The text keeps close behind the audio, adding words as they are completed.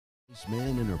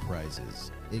Man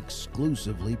Enterprises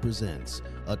exclusively presents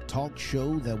a talk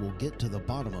show that will get to the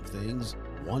bottom of things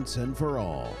once and for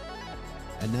all.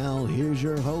 And now here's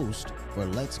your host for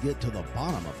Let's Get to the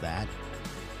Bottom of That.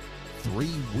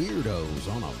 Three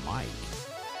weirdos on a mic.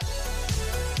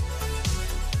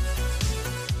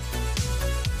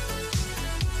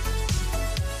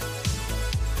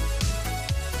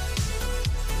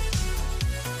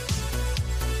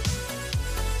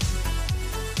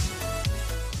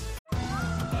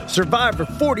 Survivor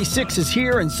 46 is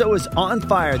here, and so is On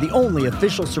Fire, the only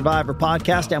official Survivor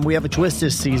podcast, and we have a twist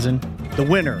this season. The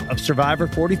winner of Survivor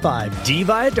 45, Dee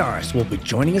Valladares, will be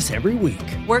joining us every week.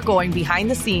 We're going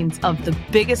behind the scenes of the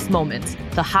biggest moments,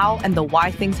 the how and the why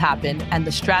things happen, and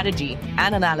the strategy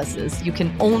and analysis you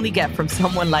can only get from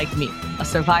someone like me, a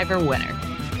Survivor winner.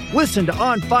 Listen to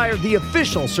On Fire, the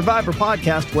official Survivor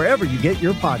podcast, wherever you get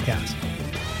your podcast.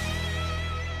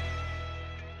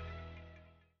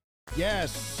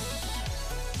 Yes.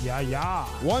 Yeah.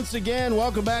 Once again,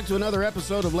 welcome back to another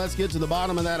episode of Let's Get to the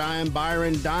Bottom of That. I am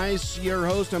Byron Dice, your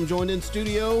host. I'm joined in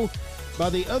studio by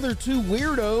the other two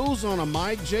weirdos on a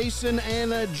mic, Jason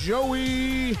and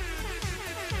Joey.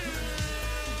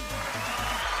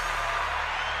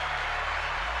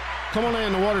 Come on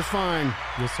in, the water's fine.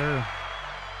 Yes, sir.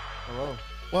 Hello.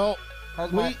 Well,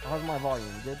 How's my volume?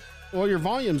 Good? Well, your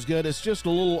volume's good. It's just a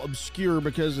little obscure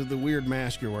because of the weird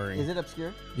mask you're wearing. Is it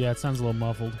obscure? Yeah, it sounds a little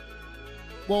muffled.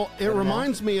 Well, it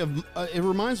reminds me of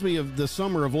the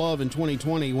summer of love in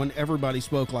 2020 when everybody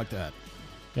spoke like that.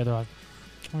 Yeah, they're like,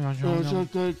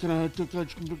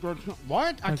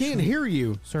 What? I can't hear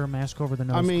you. sir, mask over the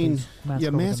nose. I mean,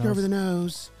 please. mask over the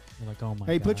nose. You're like, oh my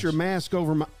Hey, put gosh. your mask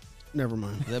over my. Never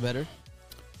mind. Is that better?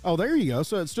 Oh, there you go.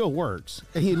 So it still works.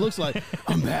 And he looks like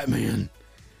I'm Batman.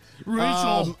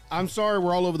 Rachel. I'm sorry,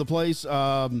 we're all over the place.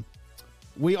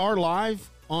 We are live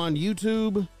on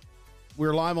YouTube.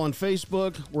 We're live on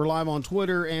Facebook. We're live on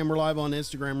Twitter, and we're live on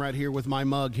Instagram right here with my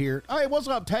mug here. Hey, what's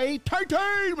up, Tay? Tay!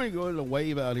 Let me go in a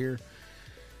wave out here.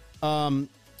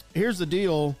 Here's the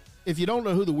deal. If you don't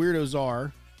know who the weirdos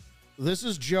are, this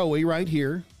is Joey right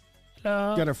here.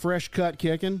 Got a fresh cut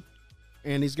kicking,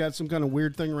 and he's got some kind of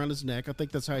weird thing around his neck. I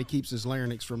think that's how he keeps his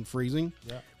larynx from freezing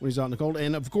when he's out in the cold.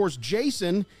 And, of course,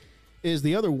 Jason is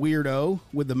the other weirdo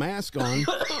with the mask on,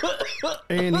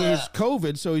 and he's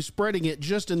COVID, so he's spreading it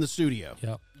just in the studio.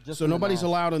 Yep. So nobody's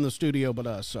allowed in the studio but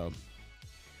us. So,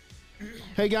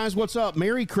 hey guys, what's up?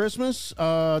 Merry Christmas.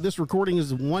 This recording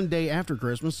is one day after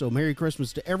Christmas, so Merry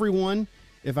Christmas to everyone.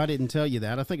 If I didn't tell you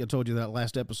that, I think I told you that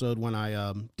last episode when I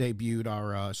debuted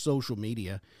our social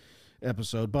media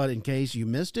episode. But in case you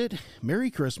missed it,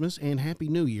 Merry Christmas and Happy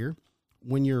New Year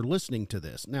when you're listening to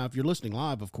this. Now, if you're listening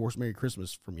live, of course, Merry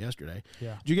Christmas from yesterday.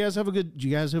 Yeah. Did you guys have a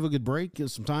good break? Get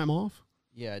some time off?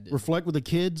 Yeah, I did. Reflect with the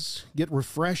kids, get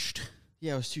refreshed.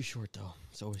 Yeah, it was too short, though.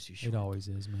 It's always too short. It always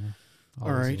is, man.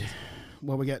 All right.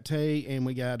 Well, we got Tay and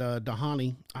we got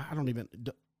Dahani. I don't even.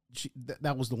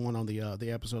 That was the one on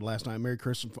the episode last night. Merry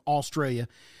Christmas from Australia.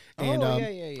 And,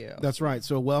 yeah. That's right.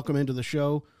 So welcome into the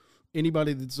show.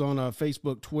 Anybody that's on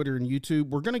Facebook, Twitter, and YouTube,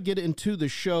 we're going to get into the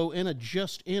show in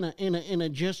just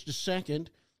a second.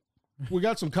 We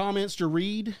got some comments to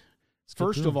read.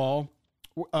 First of all,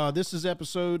 this is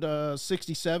episode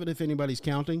 67, if anybody's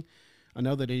counting. I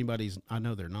know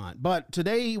they're not. But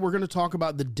today we're going to talk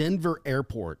about the Denver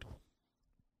airport.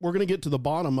 We're going to get to the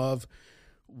bottom of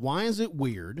why is it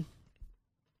weird?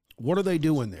 What are they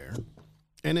doing there?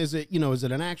 And is it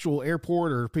an actual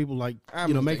airport, or are people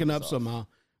making up some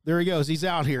there he goes. He's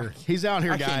out here. He's out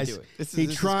here, I guys. can't do it. He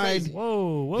tried.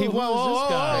 Whoa. He Who's was this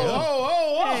guy?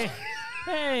 Whoa.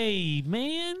 Hey,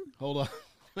 man. Hold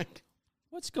on.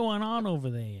 What's going on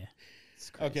over there?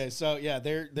 Okay, so yeah,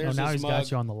 there's now this he's mug. got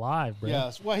you on the live, bro.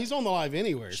 Yes. Well, he's on the live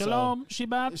anyway. Shalom,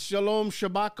 Shabbat. Shalom,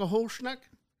 Shabaka Hoshnek.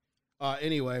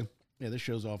 Anyway, yeah, this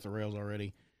show's off the rails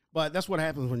already. But that's what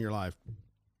happens when you're live.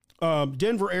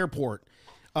 Denver Airport.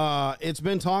 It's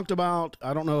been talked about.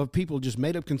 I don't know if people just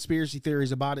made up conspiracy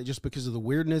theories about it just because of the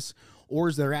weirdness, or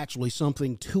is there actually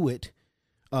something to it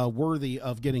worthy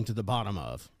of getting to the bottom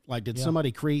of? Like, did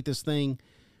somebody create this thing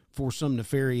for some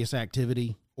nefarious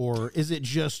activity, or is it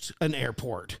just an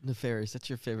airport? Nefarious. That's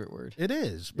your favorite word. It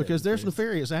is, because there's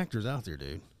nefarious actors out there,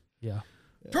 dude. Yeah.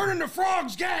 Turning the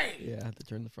frogs gay! Yeah, I have to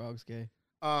turn the frogs gay.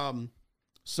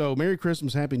 So Merry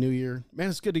Christmas, Happy New Year. Man,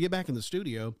 it's good to get back in the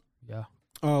studio. Yeah.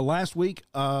 Last week,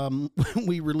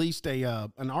 we released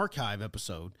an archive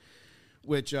episode,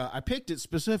 which I picked it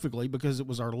specifically because it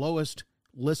was our lowest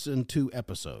listened to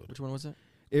episode. Which one was it?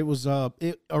 It was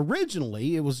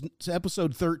originally it was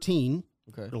episode 13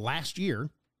 last year.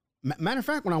 Matter of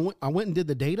fact, when I went and did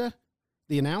the data,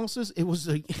 the analysis, it was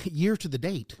a year to the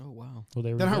date. Oh wow! Well,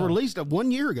 there we that I go. released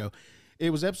 1 year ago. It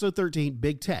was episode 13,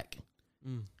 Big Tech.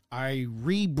 I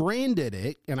rebranded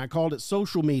it and I called it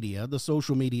Social Media, the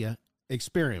Social Media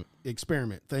Experiment.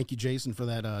 Thank you, Jason, for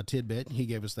that tidbit. He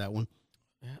gave us that one.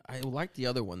 I like the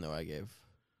other one though. I gave.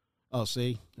 Oh,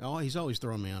 see? Oh, he's always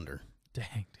throwing me under. Dang,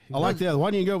 dude. I like the other.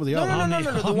 Why didn't you go with the other? No.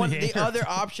 On The one, the the air. other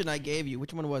option I gave you.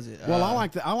 Which one was it? Well, I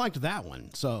liked that one.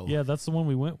 So Yeah, that's the one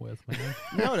we went with, man.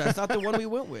 No, that's not the one we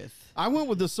went with. I went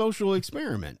with the Social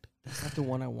Experiment. That's not the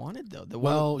one I wanted though. The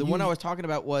Well, one, one I was talking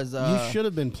about was. You should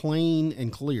have been plain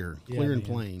and clear, Yeah, and man.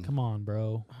 plain, Come on,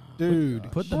 bro.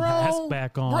 dude. Put the Bro. mask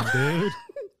back on, dude.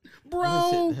 What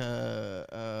is bro.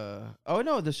 it? Oh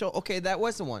no, the show. Okay, that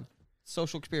was the one.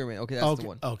 Social Experiment. Okay, that's Okay, the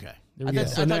one. okay. There I we thought,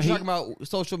 go. So I now thought he- you were talking about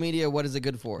social media. What is it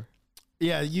good for?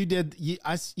 Yeah, you did. You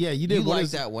did. You What liked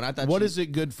is- that one. I thought. What you, is it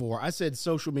good for? I said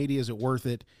social media, is it worth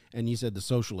it? And you said the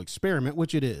Social Experiment,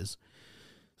 which it is.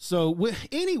 So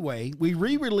anyway, we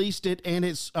re-released it, and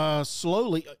it's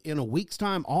slowly, in a week's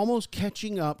time, almost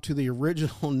catching up to the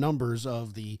original numbers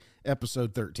of the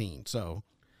episode 13. So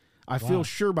I feel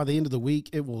sure by the end of the week,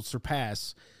 it will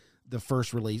surpass the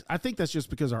first release. I think that's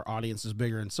just because our audience is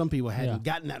bigger, and some people hadn't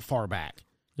gotten that far back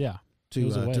Yeah. It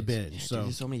was a to ways. binge. Yeah, So dude,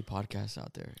 there's so many podcasts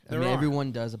out there. I There mean, are.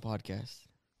 everyone does a podcast.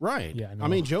 right, Yeah, I I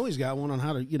mean, know. Joey's got one on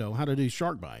how to do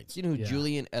shark bites. Do you know who Yeah.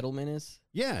 Julian Edelman is?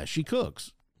 Yeah, she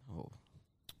cooks. Oh,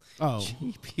 Oh,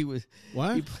 he was.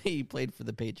 what? He played for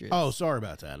the Patriots. Oh, sorry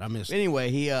about that. I missed. Anyway,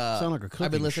 he Sound like a I've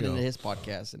cooking been listening show. to his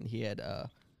podcast, and he had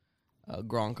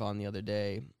Gronk on the other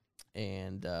day,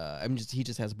 and he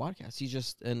just has a podcast. He's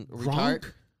just retired.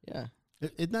 Gronk? Yeah,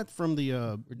 Isn't that from the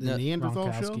No,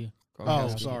 Neanderthal show? Gronkowski. Oh,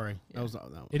 Gronkowski. sorry. Yeah. That was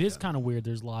that one. It is Yeah. kind of weird.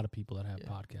 There's a lot of people that have Yeah.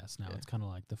 podcasts now. Yeah. It's kind of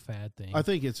like the fad thing. I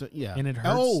think it's yeah. And it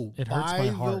hurts- Oh, it hurts by my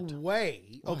heart. the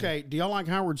way, okay. Do y'all like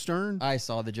Howard Stern? I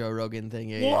saw the Joe Rogan thing.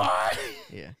 Yeah, What?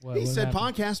 yeah. What- He what said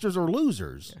happened? podcasters are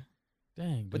losers.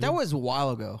 Dang, But dude. that was a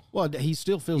while ago. Well, he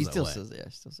still feels He that still way. says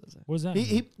that. Still says that. What does that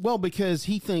He, mean? well, because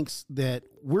he thinks that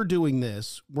we're doing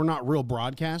this. We're not real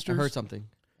broadcasters. I heard something.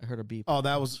 I heard a beep. Oh,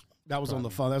 that was on the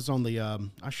phone. That's on the.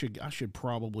 I should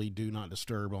probably do not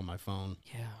disturb on my phone.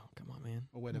 Yeah, come on, man.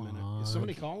 Oh, wait a Come minute. on. Is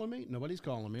somebody calling me? Nobody's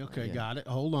calling me. Okay, Yeah. got it.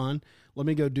 Hold on. Let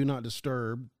me go do not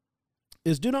disturb.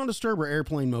 Is do not disturb or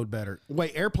airplane mode better?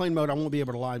 Wait, airplane mode, I won't be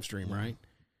able to live stream, right?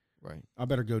 Right. I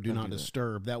better go do Don't not do that.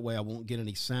 disturb. That way I won't get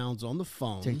any sounds on the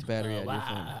phone. Take the battery out of your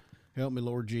phone. Help me,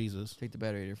 Lord Jesus. Take the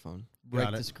battery out of your phone. Break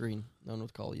Got the it. screen. No one will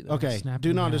call you. Then. Okay, Snap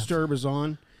do in not half. disturb is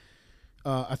on.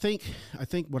 I think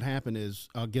what happened is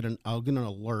I'll get an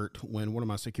alert when one of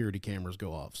my security cameras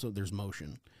go off. So there's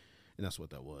motion, and that's what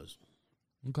that was.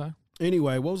 Okay.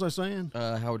 Anyway, what was I saying?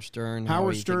 Howard Stern. how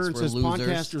Howard he thinks Stern we're says losers.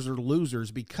 podcasters are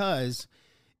losers because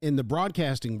in the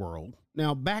broadcasting world,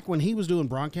 now back when he was doing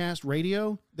broadcast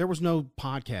radio, there was no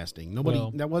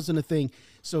podcasting. That wasn't a thing.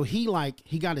 So he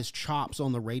got his chops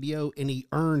on the radio and he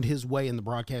earned his way in the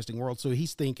broadcasting world. So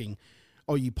he's thinking,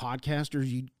 oh, you podcasters,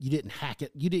 you didn't hack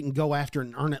it. You didn't go after it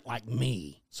and earn it like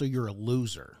me. So you're a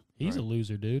loser. He's a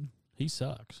loser, dude. He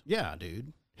sucks. Yeah,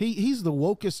 dude. He's the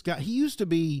wokest guy. He used to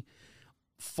be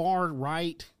far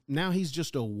right. Now he's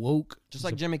just a woke. Just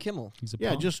like Jimmy Kimmel. He's a Yeah,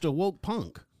 punk. just a woke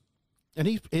punk. And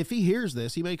if he hears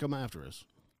this, he may come after us.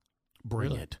 Bring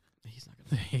Really? it. He's not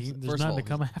gonna. There's First of nothing all, to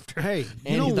come after. Hey,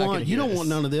 And you he's not don't gonna want hear don't this. want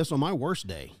none of this on my worst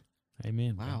day,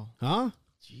 Amen. bro. Wow. huh?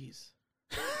 Jeez.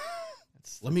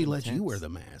 Let me let you intense. wear the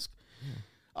mask.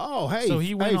 Oh, hey, So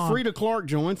he went on- Frida Clark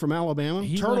joined from Alabama.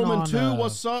 He went Turtleman on, 2,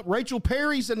 what's up? Rachel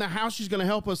Perry's in the house. She's going to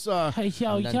help us. Hey,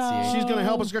 yo, Enunciate. She's going to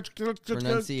help us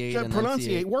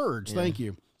Pronunciate. words. Yeah. Thank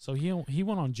you. So he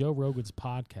went on Joe Rogan's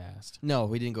podcast. No,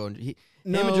 we didn't go into. Him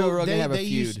No, and Joe Rogan have a they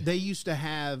feud. Used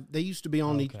to be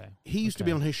on Okay. he used to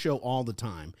be on his show all the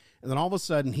time. And then all of a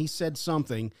sudden he said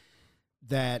something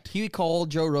that he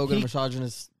called Joe Rogan He- a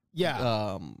misogynist.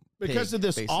 yeah, because pig, of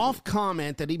this basically. off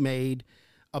comment that he made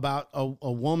about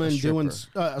a woman A stripper. doing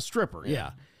a stripper.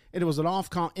 Yeah. And it was an off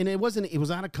and it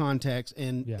was out of context.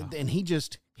 And Yeah. and he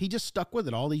just stuck with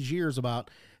it all these years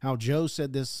about how Joe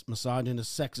said this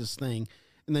misogynist, sexist thing.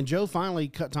 And then Joe finally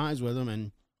cut ties with him.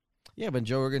 And Yeah, but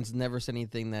Joe Rogan's never said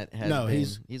anything that has. No, been,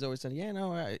 he's always said, yeah,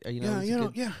 no, he's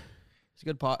a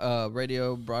good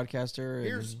radio broadcaster. and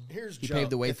Here's he Joe. paved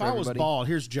the way if for I everybody. was bald,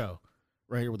 here's Joe,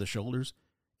 right here with the shoulders.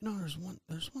 There's one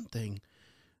thing.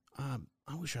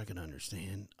 I wish I could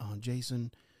understand,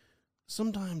 Jason.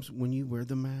 Sometimes when you wear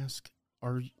the mask,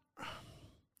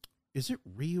 is it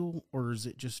real or is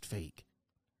it just fake?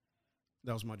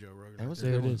 That was my Joe Rogan. That right was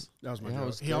there. There good it one. is. That was my Yeah, Joe.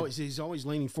 it was He's good. always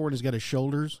leaning forward. He's got his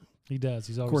shoulders. He does.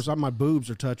 He's Of always course, my boobs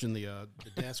are touching the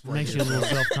desk. Right makes you a here. little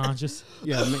self-conscious.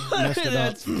 Yeah, messed it up.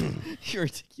 That's you're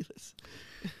ridiculous.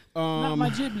 Not my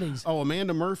Ghiblies. Oh,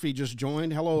 Amanda Murphy just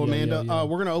joined. Hello, Yeah, Amanda. yeah.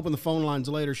 We're going to open the phone lines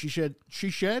later. She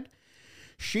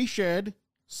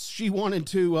wanted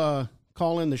to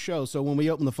call in the show. So when we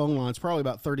open the phone lines, probably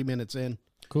about 30 minutes in.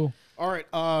 Cool. All right.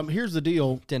 Here's the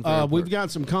deal. Denver We've Airport.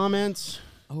 got some comments.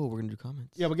 Oh, we're gonna do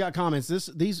comments. Yeah, we got comments. This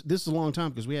is a long time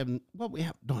because we don't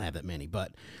have that many,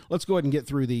 but let's go ahead and get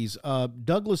through these.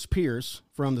 Douglas Pierce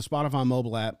from the Spotify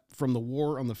mobile app from the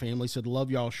War on the Family said,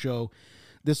 "Love y'all show.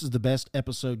 This is the best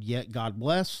episode yet. God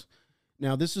bless."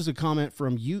 Now, this is a comment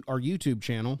from our YouTube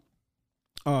channel.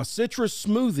 Citrus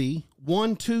Smoothie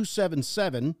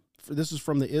 1277. This is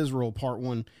from the Israel Part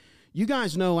 1. You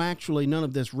guys know actually none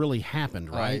of this really happened,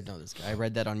 right? I know this guy. I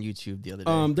read that on YouTube the other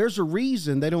day. There's a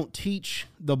reason they don't teach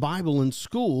the Bible in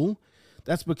school.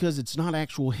 That's because it's not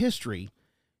actual history.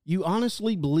 You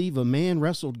honestly believe a man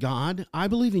wrestled God? I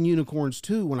believe in unicorns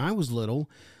too when I was little.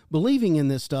 Believing in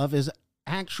this stuff is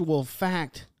actual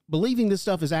fact. Believing this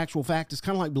stuff is actual fact is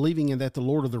kind of like believing in that the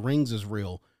Lord of the Rings is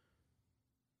real.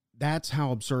 That's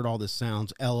how absurd all this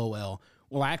sounds. LOL.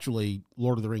 Well, actually,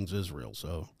 Lord of the Rings is real,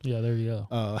 so. Yeah, there you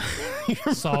go.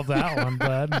 Solve that one,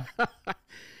 bud.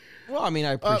 Well, I mean,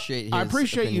 I appreciate his I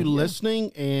appreciate you opinion.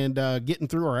 listening and getting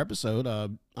through our episode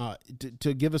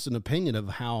to give us an opinion of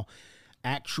how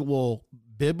actual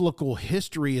biblical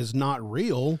history is not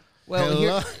real.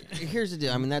 Well, here's the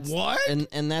deal. I mean, that's What?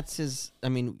 and that's his. I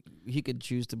mean, he could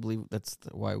choose to believe. That's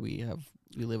why we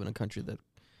live in a country that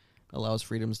allows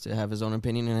freedoms to have his own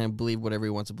opinion and believe whatever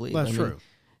he wants to believe. That's I true.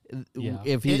 Mean, Yeah.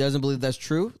 if he doesn't believe that's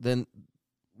true, then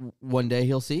one day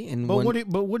he'll see. And But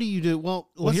what do you do? Well,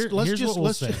 here's what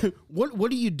we'll say.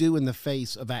 What do you do in the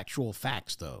face of actual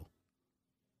facts, though?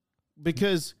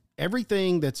 Because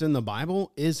everything that's in the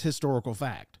Bible is historical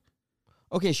fact.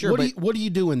 okay, sure, What do you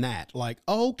do in that? Like,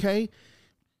 oh, okay,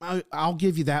 I'll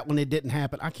give you that when it didn't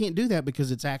happen. I can't do that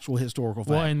because it's actual historical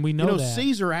fact. Well, and we know that.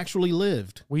 Caesar actually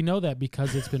lived. We know that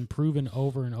because it's been proven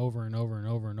over and over and over and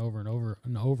over and over and over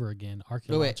and over again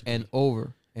archaeologically. and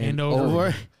over and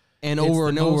over. and It's over the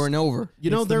and most- over and over.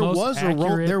 You know, It's the there most was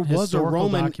accurate a historical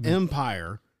Roman document.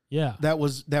 Empire Yeah. that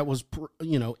was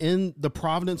in the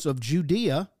province of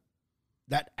Judea.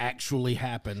 That actually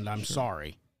happened. I'm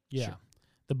sorry. Yeah.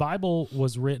 The Bible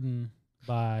was written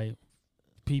by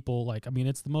people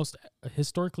it's the most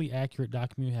historically accurate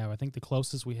document we have. I think the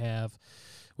closest we have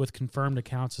with confirmed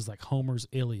accounts is like Homer's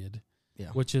Iliad,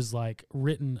 which is like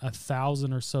written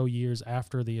 1,000 or so years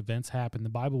after the events happened. The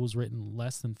Bible was written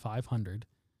less than 500.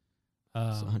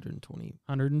 It's 120.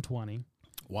 120.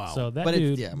 Wow. So that But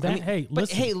dude, it's, that, hey,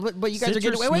 listen. but you guys are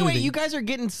Citrus getting wait. smoothie. You guys are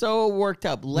getting so worked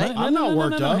up. I'm not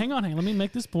worked up. Hang on. Let me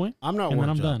make this point. I'm not and worked then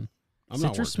I'm up. done. I'm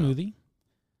not Citrus worked up. smoothie.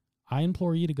 I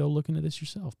implore you to go look into this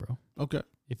yourself, bro. Okay.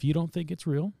 If you don't think it's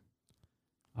real,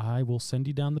 I will send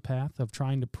you down the path of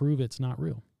trying to prove it's not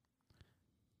real.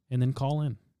 And then call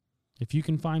in. If you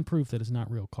can find proof that it's not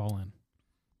real, call in.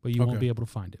 But you Okay. won't be able to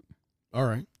find it. All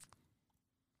right.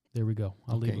 There we go.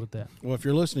 I'll leave Okay. it with that. Well, if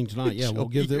you're listening tonight, yeah, we'll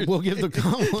give the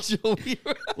call.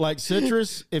 Like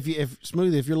Citrus, if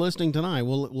Smoothie, if you're listening tonight,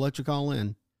 we'll let you call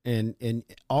in, and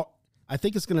I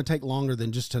think it's going to take longer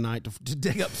than just tonight to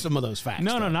dig up some of those facts.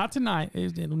 No, though. not tonight.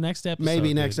 Next episode. Maybe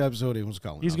dude. next episode he was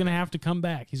calling. He's going to have to come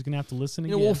back. He's going to have to listen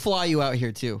again. We'll fly you out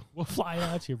here too. We'll fly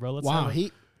out here, bro. Let's Wow, have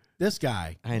it. this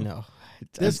guy. I know.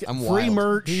 I'm free wild.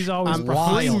 merch. He's always I'm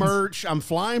wild. free merch. I'm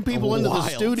flying people into the Wild.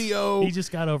 studio. He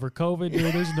just got over COVID,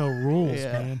 dude. There's no rules,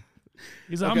 man.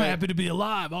 He's like, I'm Okay. happy to be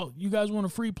alive. Oh, you guys want a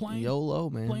free plane?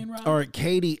 YOLO, man. Plane ride? All right,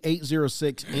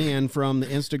 Katie806N from the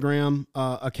Instagram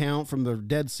account from the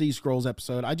Dead Sea Scrolls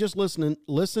episode. I just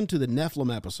listened to the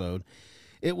Nephilim episode.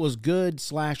 It was good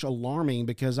 / alarming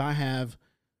because I have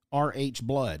RH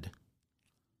blood.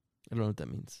 I don't know what that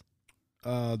means.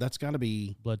 That's got to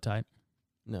be Blood type.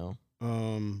 No. I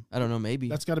I don't know. Maybe.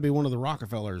 that's got to be one of the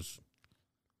Rockefellers.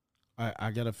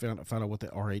 I got to find out what the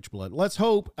RH blood. Let's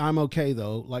hope I'm okay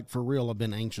though. Like for real, I've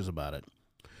been anxious about it.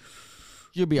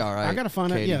 You'll be all right. I got to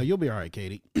find out. Katie. Yeah, you'll be all right,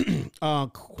 Katie.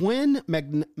 Quinn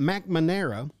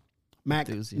McNamara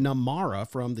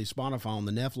from the Spotify on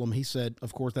the Nephilim. He said,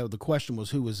 of course, that the question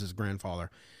was who was his grandfather.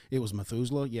 It was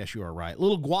Methuselah. Yes, you are right.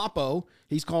 Little Guapo.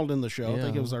 He's called in the show. I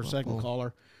think it was our second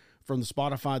caller from the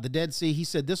Spotify. The Dead Sea. He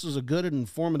said this was a good and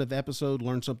informative episode.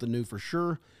 Learned something new for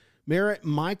sure. Merritt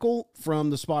Michael from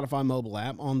the Spotify mobile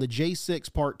app on the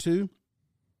J6 Part 2.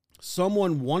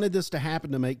 Someone wanted this to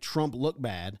happen to make Trump look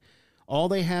bad. All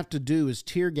they have to do is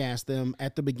tear gas them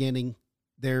at the beginning.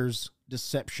 There's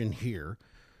deception here.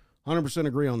 100%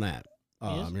 agree on that.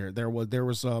 There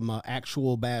was some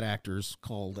actual bad actors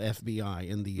called FBI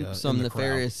in the Some in the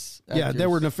nefarious. crowd. Yeah, there actors.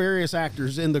 were nefarious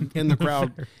actors in the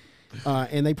crowd,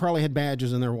 and they probably had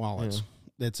badges in their wallets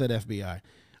that said FBI.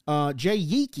 Jay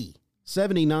Yeeke,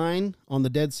 79 on the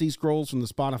Dead Sea Scrolls from the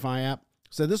Spotify app,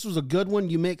 said this was a good one.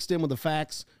 You mixed in with the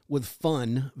facts with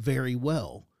fun very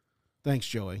well. Thanks,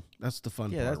 Joey. That's the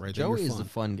fun part right there. Joey is the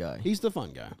fun guy. He's the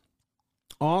fun guy.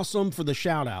 Awesome for the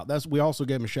shout out. We also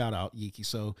gave him a shout out, Yeeke.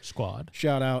 So Squad.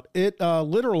 Shout out. It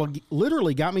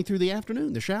literally got me through the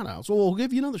afternoon, the shout out. So we'll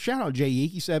give you another shout out, Jay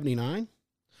Yeeke, 79.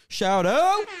 Shout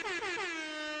out.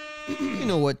 You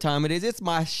know what time it is. It's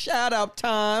my shout out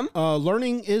time.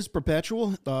 Learning is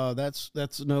perpetual. That's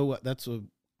a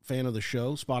fan of the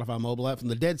show, Spotify mobile app from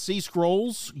the Dead Sea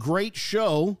Scrolls. Great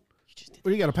show.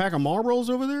 What, you got a pack of Marlboros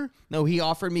over there? No, he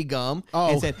offered me gum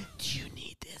and said, "Do you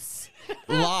need this?"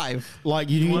 Live. Like,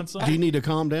 do you need to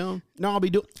calm down? No, I'll be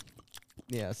doing.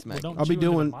 Yeah, smack. I'll be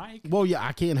doing. Well, yeah,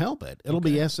 I can't help it. It'll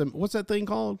be SM. What's that thing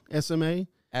called? SMA.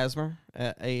 Asthma.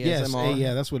 ASMR. Yes.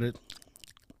 Yeah, that's what it.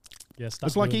 Yeah,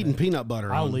 it's like eating peanut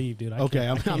butter. I'll leave, dude. Okay,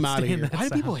 I'm out of here. Why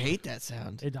do people hate that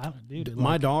sound?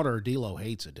 My daughter D'Lo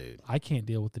hates it, dude. I can't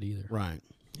deal with it either. Right.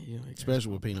 Yeah,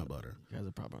 especially with peanut butter. You guys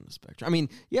are probably on the spectrum. I mean,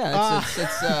 yeah,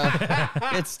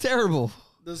 it's terrible.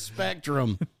 The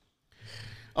spectrum.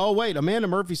 Oh, wait. Amanda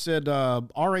Murphy said,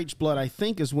 RH blood, I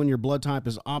think, is when your blood type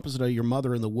is opposite of your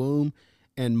mother in the womb,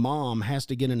 and mom has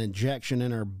to get an injection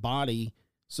in her body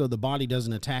so the body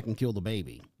doesn't attack and kill the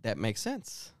baby. That makes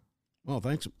sense. Well,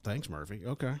 thanks, Murphy.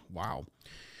 Okay. Wow.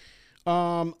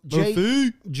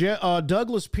 Douglas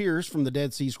Pierce from the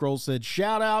Dead Sea Scrolls said,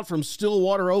 shout out from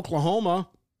Stillwater, Oklahoma.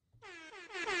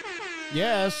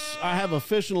 Yes, I have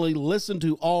officially listened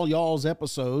to all y'all's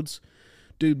episodes.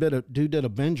 Dude did a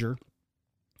binger.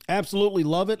 Absolutely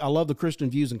love it. I love the Christian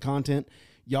views and content.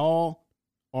 Y'all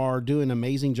are doing an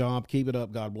amazing job. Keep it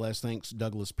up. God bless. Thanks,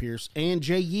 Douglas Pierce. And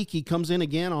Jay Yeeke comes in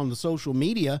again on the social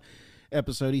media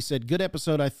episode. He said, good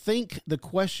episode. I think the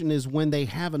question is when they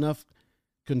have enough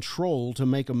control to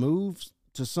make a move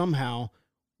to somehow.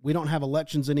 We don't have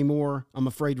elections anymore. I'm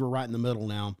afraid we're right in the middle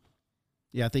now.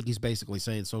 Yeah, I think he's basically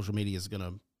saying social media is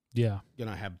gonna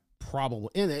have probably,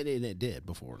 and it did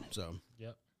before. So,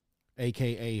 yep.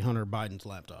 AKA Hunter Biden's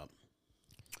laptop.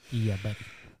 Yeah, buddy.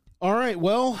 All right,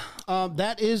 well,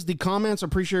 that is the comments. I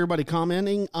appreciate everybody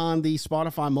commenting on the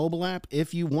Spotify mobile app.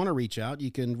 If you want to reach out, you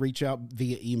can reach out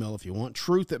via email if you want.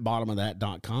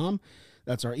 truth@bottomofthat.com.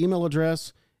 That's our email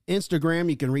address. Instagram,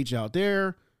 you can reach out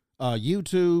there.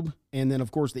 YouTube, and then,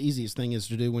 of course, the easiest thing is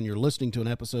to do when you're listening to an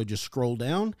episode, just scroll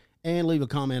down and leave a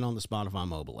comment on the Spotify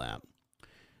mobile app.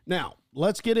 Now,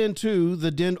 let's get into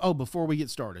the before we get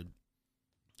started,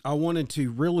 I wanted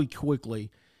to really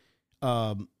quickly,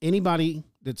 anybody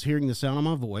that's hearing the sound of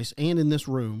my voice and in this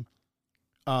room,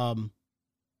 I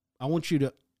want you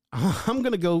to, I'm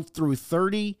going to go through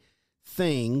 30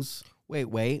 things.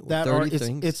 Wait. That 30 are,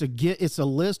 things? it's a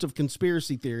list of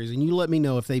conspiracy theories, and you let me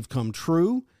know if they've come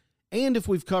true and if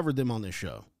we've covered them on this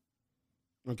show.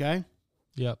 Okay?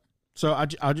 Yep. So I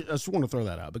just want to throw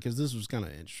that out because this was kind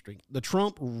of interesting. The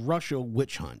Trump-Russia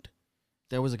witch hunt.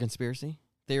 That was a conspiracy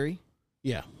theory?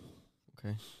 Yeah.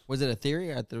 Okay. Was it a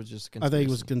theory? I thought it was just a conspiracy. I think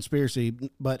it was a conspiracy,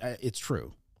 but it's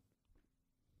true.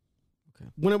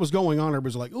 Okay. When it was going on, everybody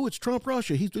was like, "Oh, it's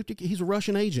Trump-Russia. He's a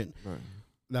Russian agent." Right.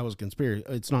 That was a conspiracy.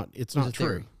 It's not true.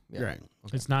 Theory. Yeah. Right.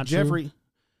 Okay. It's not Jeffrey. true?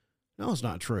 No, it's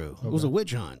not true. Okay. It was a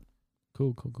witch hunt.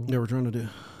 Cool. They were trying to do.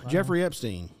 Wow. Jeffrey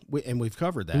Epstein, and we've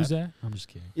covered that. Who's that? I'm just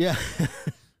kidding. Yeah.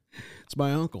 It's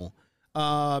my uncle.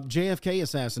 JFK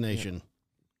assassination.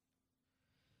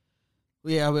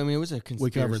 Yeah, I mean, it was a conspiracy. We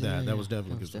covered that. Yeah, That was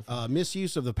definitely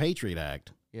misuse of the Patriot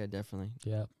Act. Yeah, definitely.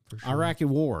 Yeah, for sure. Iraqi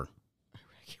war.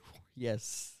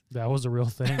 Yes. That was a real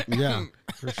thing. Yeah,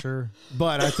 for sure.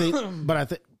 but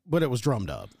it was drummed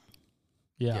up.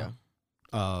 Yeah.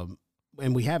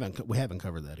 And we haven't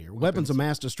covered that here. Weapons of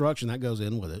mass destruction, that goes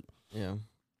in with it. Yeah.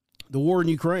 The war in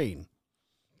Ukraine.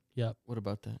 Yep. What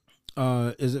about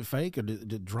that? Is it fake or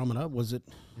did drum it up? Was it?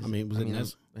 I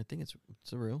think it's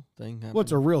a real thing. Well,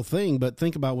 it's a real thing, but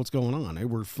think about what's going on. They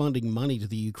were funding money to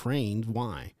the Ukraine.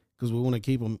 Why? Because we want to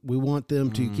keep them. We want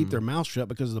them to keep their mouth shut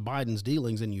because of the Biden's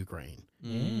dealings in Ukraine.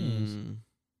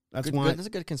 That's why. That's a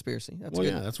good conspiracy.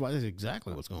 That's why. That's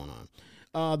exactly what's going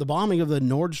on. The bombing of the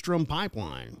Nordstrom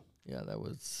pipeline. Yeah, that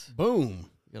was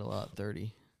boom. Got a lot.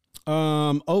 30.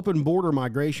 Open border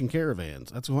migration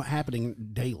caravans. That's what's happening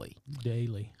daily.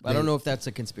 I don't know if that's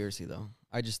a conspiracy though.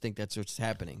 I just think that's what's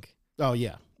happening. Oh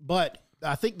yeah, but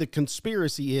I think the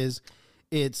conspiracy is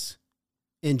it's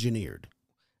engineered.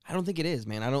 I don't think it is,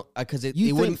 man. I don't because it.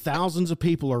 You think thousands of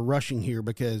people are rushing here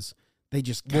because they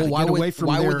just gotta get away from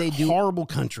their horrible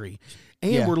country,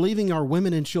 and we're leaving our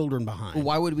women and children behind. Well,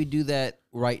 why would we do that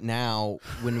right now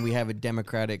when we have a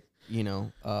democratic?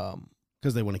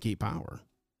 Because they want to keep power.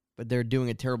 but they're doing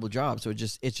a terrible job. So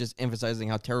it's just emphasizing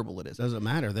how terrible it is. Doesn't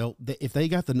matter. If they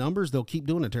got the numbers, they'll keep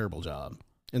doing a terrible job,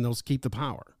 and they'll keep the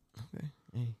power. Okay,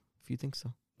 hey, if you think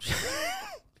so.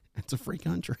 It's a free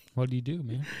country. What do you do,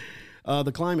 man?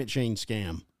 The climate change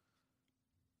scam.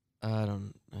 I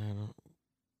don't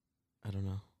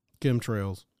know.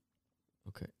 Chemtrails.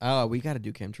 Okay. Oh, we got to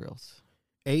do chemtrails.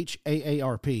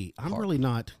 HAARP. I'm really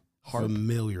not HAARP.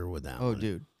 familiar with that. Oh, one.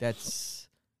 dude, that's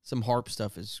some HAARP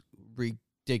stuff is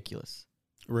ridiculous.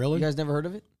 Really? You guys never heard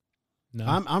of it? No.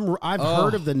 I've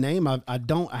heard of the name. I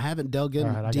haven't dug in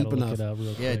All right, I deep gotta enough. look it up real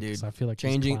Yeah, quick, dude. 'cause I feel like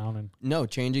Changing- he's clowning. No,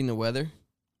 changing the weather.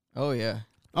 Oh yeah.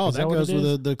 Oh, Is that that what goes it with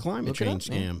is? the climate Look it up, change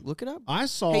man. scam. Look it up. I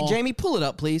saw. Hey, Jamie, pull it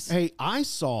up, please. I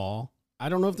saw. I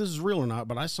don't know if this is real or not,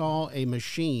 but I saw a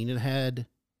machine. It had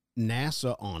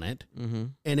NASA on it, Mm-hmm.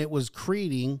 and it was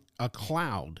creating a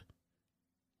cloud.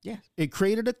 Yeah. It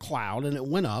created a cloud, and it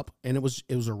went up, and it was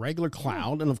a regular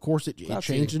cloud, and of course it Cloud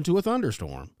changed seeding. into a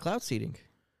thunderstorm. Cloud seeding.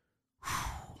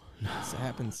 This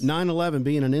happens. 9/11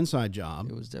 being an inside job.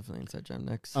 It was definitely inside job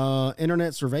next.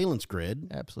 Internet surveillance grid.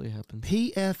 Absolutely happens.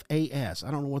 PFAS.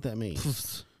 I don't know what that means.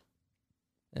 That's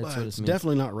But what it's it means.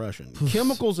 definitely not Russian.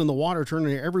 Chemicals in the water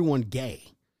turning everyone gay.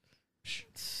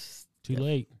 Too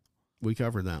late. We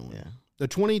covered that one. Yeah. The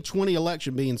 2020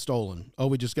 election being stolen. Oh,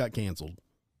 we just got canceled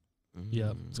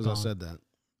Yep. Mm. It's because I gone. said that.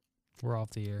 We're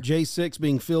off the air. J6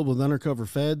 being filled with undercover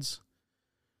feds.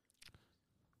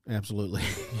 Absolutely.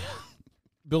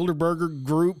 Bilderberger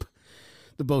Group,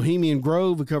 the Bohemian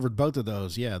Grove. We covered both of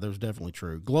those. Yeah, those definitely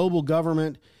true. Global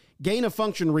government, gain of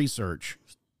function research.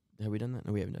 Have we done that?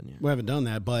 No, we haven't done yet. We haven't done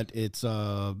that, but it's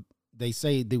they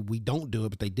say that we don't do it,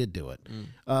 but they did do it.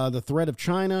 The threat of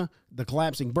China, the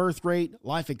collapsing birth rate,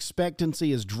 life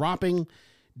expectancy is dropping,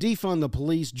 defund the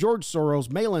police, George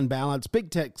Soros, mail-in ballots, big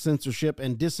tech censorship,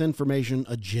 and disinformation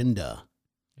agenda.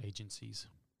 Agencies.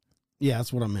 Yeah,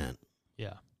 that's what I meant.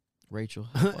 Yeah. Rachel,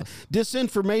 help us.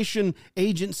 Disinformation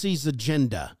agency's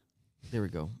agenda. There we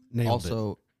go. Nailed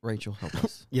Also, Rachel, help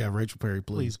us. Yeah, Rachel Perry,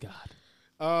 Please, please.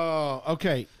 God.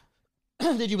 Okay.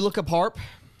 Did you look up HARP?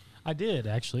 I did,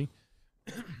 actually.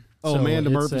 Oh, So Amanda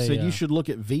it's Murphy a, said you should look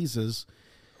at visas.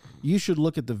 You should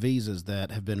look at the visas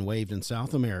that have been waived in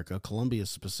South America, Colombia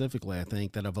specifically, I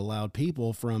think, that have allowed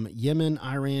people from Yemen,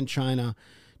 Iran, China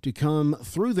to come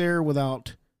through there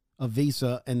without a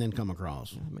visa and then come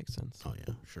across. Yeah, that makes sense. Oh,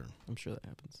 yeah, sure. I'm sure that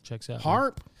happens. Checks out.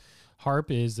 HARP?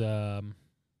 HARP is, I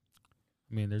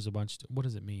mean, there's a bunch. What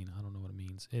does it mean? I don't know what it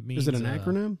means. It means. Is it an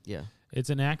acronym? Yeah.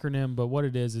 It's an acronym, but what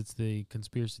it is, it's the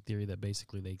conspiracy theory that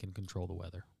basically they can control the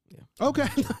weather. Okay,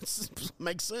 that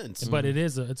makes sense. But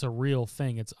it's a real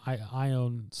thing. It's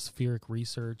ionospheric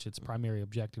research. Its primary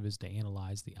objective is to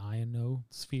analyze the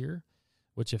ionosphere,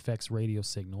 which affects radio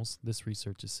signals. This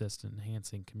research assists in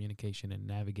enhancing communication and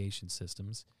navigation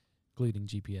systems, including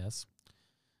GPS.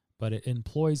 But it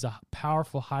employs a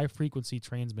powerful high-frequency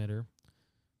transmitter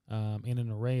and an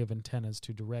array of antennas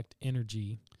to direct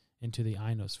energy into the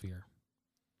ionosphere.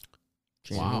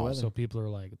 Changing Wow. the weather. So people are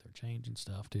like, they're changing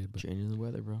stuff, dude. But Changing the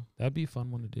weather, bro. that'd be a fun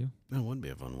one to do. That would be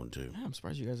a fun one, too. Yeah, I'm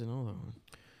surprised you guys didn't know that one.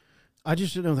 I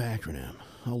just didn't know the acronym.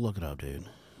 I'll look it up, dude.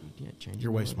 Yeah, changing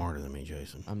You're the way weather. smarter than me,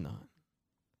 Jason. I'm not.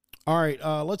 All right,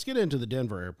 let's get into the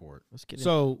Denver airport. Let's get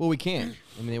So- well, we can't.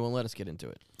 I mean, they won't let us get into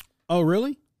it. Oh,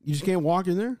 really? You just can't walk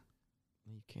in there?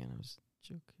 You can't. I was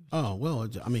joking. Oh, well,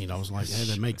 I mean, I was like, hey,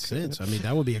 that makes sense. I mean,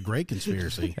 that would be a great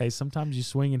conspiracy. Hey, sometimes you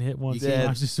swing and hit once. can't-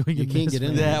 Sometimes you swing you and can't miss get in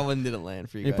one. there. That one didn't land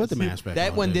for you Hey, guys. put the mask back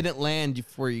That on, one dude. didn't land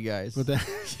for you guys. But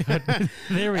that,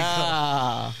 There we go.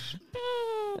 Ah.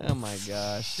 Oh my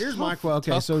gosh. here's my quote.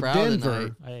 Okay, tough so crowd Denver,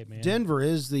 tonight. Hey, man. Denver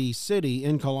is the city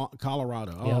in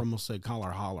Colorado. I Yep. almost said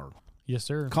Colorado. Yes,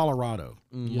 sir. Colorado.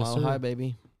 Yes, Mile sir. high,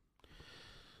 baby.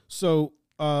 So,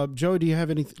 Joey, do you have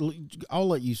anything? I'll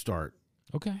let you start.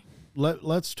 Okay.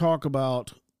 Let's talk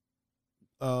about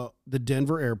the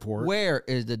Denver airport. Where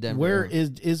is the Denver? Where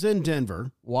airport? is in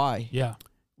Denver? Why? Yeah.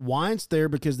 Why it's there?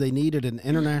 Because they needed an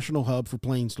international hub for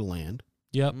planes to land.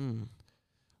 Yep. Mm.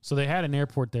 So they had an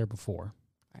airport there before.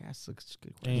 I asked a good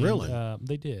question. And, Really?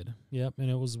 They did. Yep. And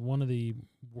it was one of the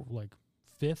like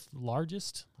fifth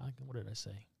largest. What did I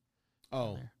say?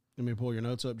 Oh, There. let me pull your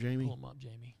notes up, Jamie. Pull them up,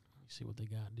 Jamie. Let me see what they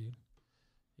got, dude.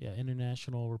 Yeah,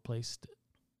 International replaced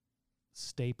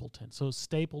Stapleton. So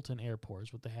Stapleton Airport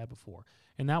is what they had before,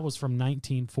 and that was from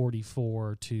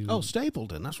 1944 to Oh,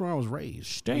 Stapleton. That's where I was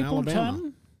raised. in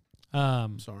Alabama.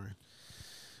 Stapleton. Sorry.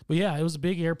 But yeah, it was a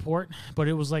big airport, but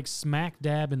it was like smack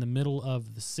dab in the middle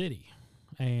of the city.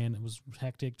 And it was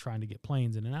hectic trying to get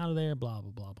planes in and out of there, blah,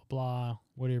 blah, blah, blah, blah,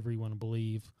 whatever you want to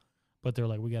believe. But they're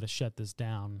like, we got to shut this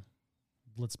down.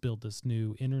 Let's build this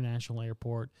new international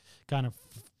airport, kind of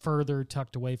further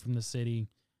tucked away from the city.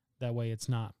 That way it's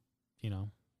not, it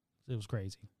was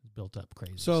crazy. It was built up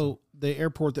crazy. So the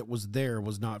airport that was there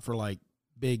was not for like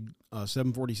big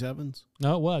 747s?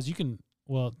 No, it was. You can,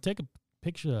 take a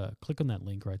picture, click on that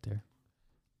link right there.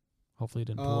 Hopefully it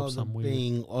didn't pull up some weird.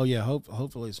 Bing. Oh, yeah.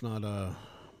 Hopefully it's not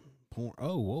porn.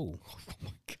 Oh, whoa. Oh, my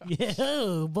God. Yeah,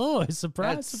 oh boy.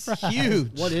 Surprise, That's surprise.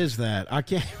 huge. What is that? I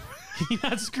can't. You're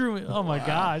not screwing. Oh, my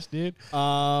gosh, dude.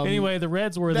 Anyway, the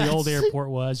Reds where the old airport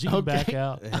was. You can back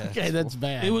out. Okay, that's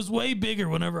bad. It was way bigger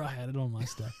whenever I had it on my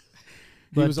stuff.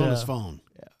 He was on his phone.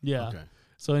 Yeah. Okay.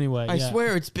 So anyway, I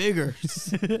swear it's bigger.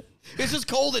 It's just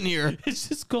cold in here. It's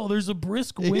just cold. There's a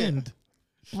brisk wind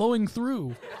blowing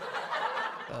through.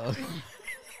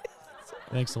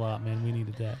 Thanks a lot, man. We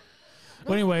needed that.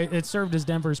 Well, anyway, it served as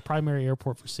Denver's primary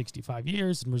airport for 65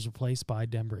 years and was replaced by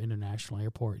Denver International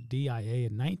Airport, DIA,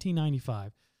 in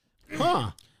 1995.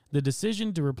 Huh. The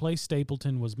decision to replace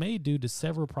Stapleton was made due to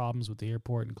several problems with the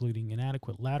airport, including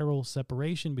inadequate lateral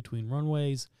separation between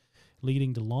runways,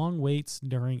 leading to long waits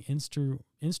during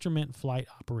instrument flight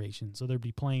operations. So there'd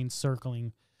be planes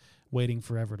circling, waiting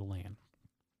forever to land.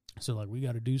 So, we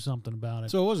got to do something about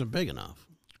it. So it wasn't big enough.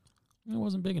 It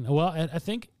wasn't big enough. Well, I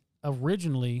think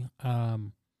originally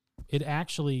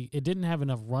it didn't have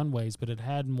enough runways, but it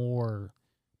had more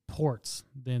ports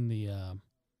than the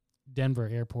Denver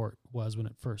airport was when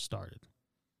it first started.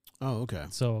 Oh, okay.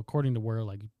 So according to where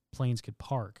planes could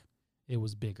park, it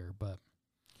was bigger, but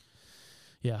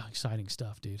yeah, exciting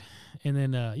stuff, dude. And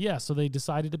then so they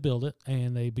decided to build it,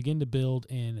 and they began to build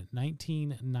in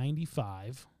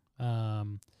 1995.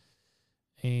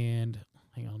 And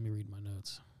hang on, let me read my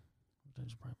notes.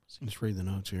 Just read the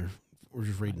notes here. We're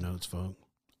just reading notes, folks.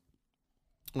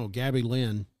 Oh, Gabby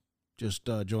Lynn just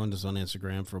joined us on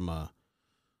Instagram from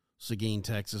Seguin,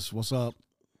 Texas. What's up?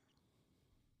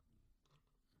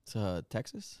 It's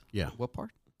Texas? Yeah. What part?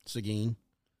 Seguin.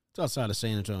 It's outside of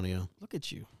San Antonio. Look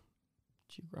at you.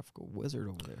 Geographical wizard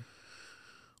over there.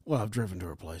 Well, I've driven to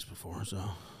her place before, so.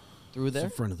 Through there?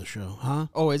 It's a friend of the show. Huh?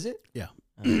 Oh, is it? Yeah.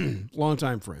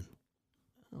 Longtime friend.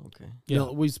 Okay. Yeah.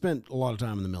 We spent a lot of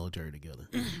time in the military together,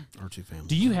 our two families.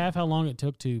 Do you have how long it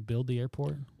took to build the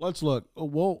airport? Let's look.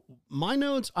 Well, my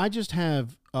notes, I just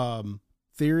have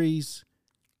theories,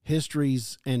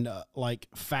 histories, and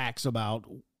facts about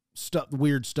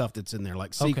weird stuff that's in there,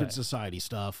 like secret society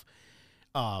stuff,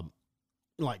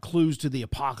 like clues to the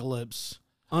apocalypse,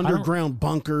 underground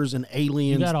bunkers, and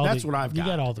aliens. That's what I've got.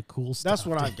 You got all the cool stuff. That's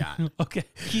what I've got. Okay.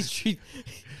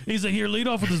 He's like, here, lead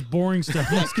off with this boring stuff.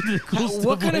 Let's get to the cool stuff.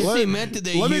 What kind of cement did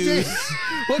they use?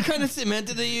 What kind of cement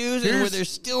did they use? And were there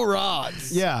still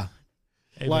rods? Yeah.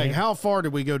 Hey, man. How man. far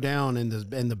did we go down in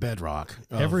the bedrock?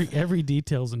 Every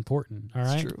detail's important. All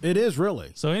right. True. It is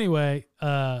really. So anyway,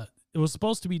 it was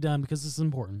supposed to be done, because this is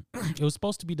important. It was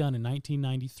supposed to be done in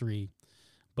 1993,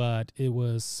 but it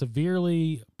was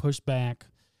severely pushed back,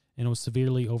 and it was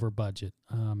severely over budget.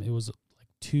 It was like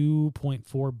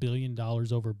 $2.4 billion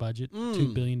over budget,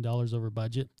 $2 billion over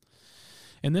budget.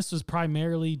 And this was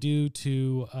primarily due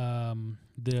to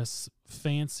this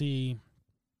fancy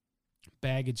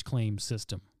baggage claim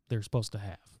system they're supposed to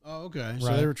have. Oh, okay. Right.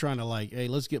 So they were trying to hey,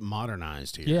 let's get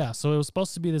modernized here. Yeah, so it was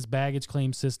supposed to be this baggage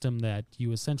claim system that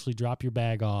you essentially drop your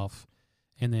bag off,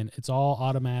 and then it's all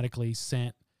automatically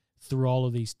sent through all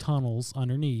of these tunnels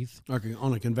underneath. Okay,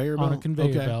 on a conveyor belt? On a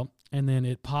conveyor belt, and then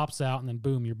it pops out, and then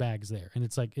boom, your bag's there. And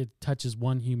it's like it touches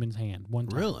one human's hand one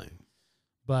time. Really?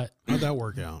 But how'd that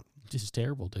work out? Just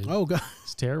terrible, dude. Oh, God.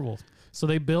 It's terrible. So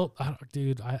they built, I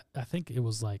think it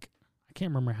was I can't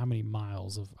remember how many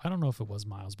miles I don't know if it was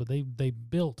miles, but they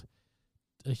built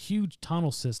a huge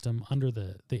tunnel system under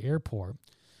the airport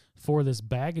for this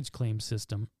baggage claim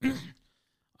system.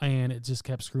 And it just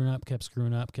kept screwing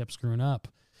up.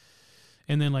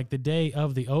 And then the day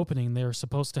of the opening, they were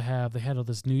supposed to they had all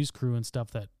this news crew and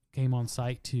stuff that came on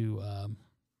site to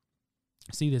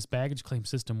see this baggage claim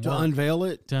system work. To unveil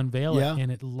it? Yeah.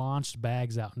 And it launched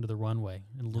bags out into the runway.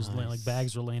 And it was Nice.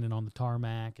 bags were landing on the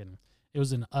tarmac, and it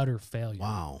was an utter failure.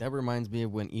 Wow. That reminds me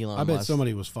of when Elon I bet Musk.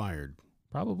 somebody was fired.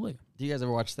 Probably. Do you guys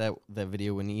ever watch that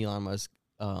video when Elon Musk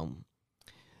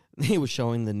he was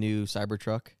showing the new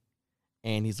Cybertruck,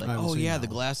 and he's like, I haven't "Oh seen yeah, that the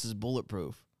one. glass is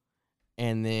bulletproof."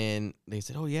 And then they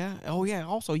said, "Oh yeah.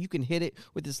 Also, you can hit it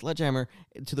with the sledgehammer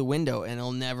to the window, and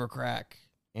it'll never crack."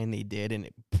 And they did, and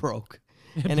it broke.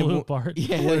 It And blew it apart.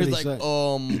 Yeah, What it did was he like,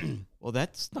 say? well,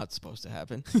 that's not supposed to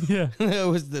happen. Yeah. It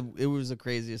was the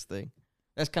craziest thing.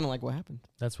 That's kind of like what happened.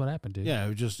 That's what happened, dude. Yeah,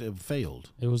 it failed.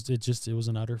 It was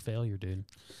an utter failure, dude.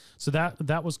 So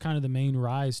that was kind of the main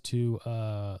rise to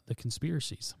the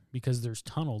conspiracies, because there's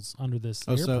tunnels under this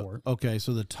airport.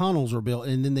 So the tunnels were built,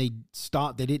 and then they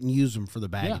stopped. They didn't use them for the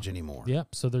baggage anymore.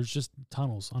 Yep. So there's just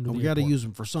tunnels under. We got to use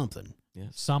them for something.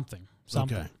 Yes. Something.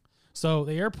 Okay. So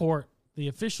the airport, the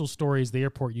official story is the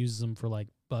airport uses them for like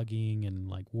buggying and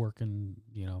like working,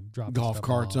 dropping Golf stuff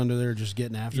carts off. under there, just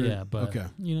getting after it. Yeah, but okay.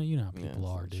 you know how people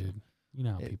are, dude. You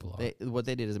know how people are. What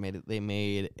they did is they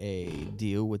made a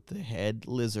deal with the head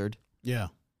lizard. Yeah.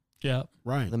 Yeah.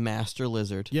 Right. The master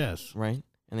lizard. Yes. Right?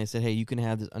 And they said, hey, you can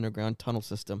have this underground tunnel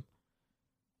system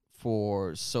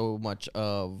for so much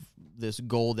of this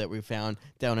gold that we found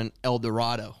down in El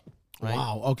Dorado. Right?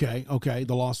 Wow. Okay.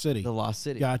 The Lost City. The Lost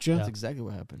City. Gotcha. That's exactly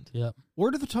what happened. Yep.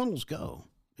 Where do the tunnels go?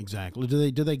 Exactly.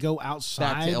 Do they go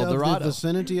outside El of the Dorado.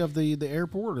 vicinity of the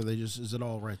airport, or is it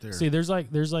all right there? See, there's like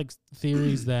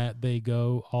theories that they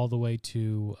go all the way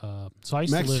to. So I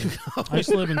used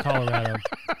to live in Colorado,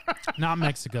 not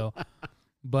Mexico,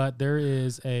 but there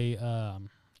is a.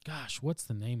 Gosh, what's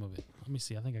the name of it? Let me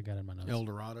see. I think I got it in my notes. El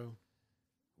Dorado.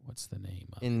 What's the name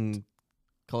of in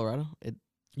Colorado?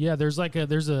 Yeah, there's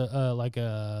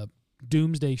a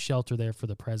doomsday shelter there for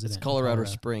the president. It's Colorado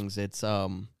Springs. It's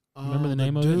Remember the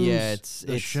name of it? Yeah, it's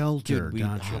shelter. Dude,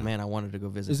 Gotcha. Oh man, I wanted to go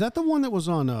visit. Is that the one that was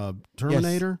on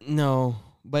Terminator? Yes. No,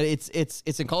 but it's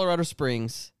in Colorado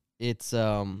Springs. It's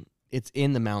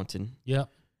in the mountain. Yep.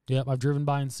 I've driven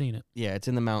by and seen it. Yeah, it's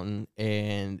in the mountain,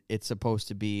 and it's supposed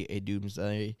to be a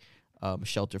doomsday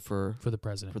shelter for the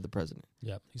president.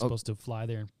 Yep, he's supposed to fly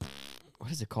there.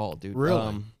 What is it called, dude?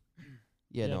 Really?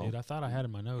 Yeah, no. Dude, I thought I had it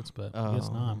in my notes, but I guess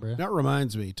not, bro. That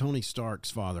reminds me, Tony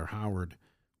Stark's father, Howard,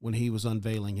 when he was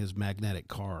unveiling his magnetic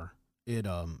car, it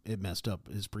messed up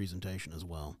his presentation as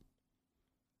well.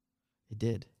 It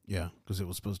did. Yeah, because it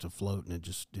was supposed to float, and it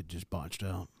just botched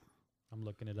out. I'm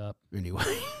looking it up. Anyway,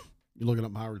 you're looking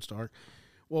up Howard Stark.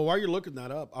 Well, while you're looking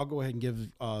that up, I'll go ahead and give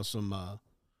some.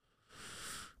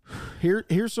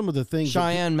 Here's some of the things.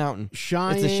 Cheyenne Mountain.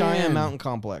 Cheyenne. It's the Cheyenne Mountain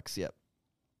Complex. Yep,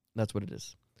 that's what it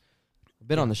is. I've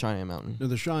been on the Cheyenne Mountain. No,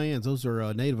 the Cheyennes, those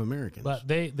are Native Americans. But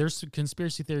there's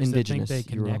conspiracy theories Indigenous, that think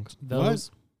they you're connect wrong.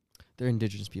 those. They're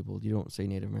indigenous people. You don't say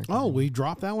Native American. Oh, we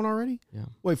dropped that one already? Yeah.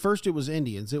 Wait, first it was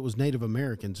Indians, it was Native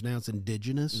Americans, now it's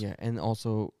indigenous? Yeah, and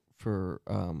also for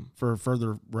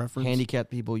further reference?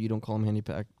 handicapped people, you don't call them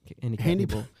handicapped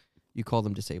people. You call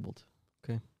them disabled.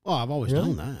 Okay. Oh, I've always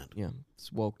known that. Yeah,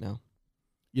 it's woke now.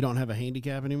 You don't have a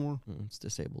handicap anymore? It's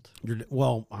disabled.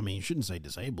 Well, I mean, you shouldn't say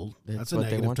disabled. That's a what they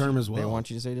negative want term you- as well. They want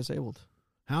you to say disabled.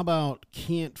 How about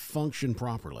can't function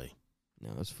properly?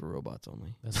 No, that's for robots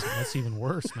only. That's even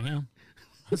worse, man.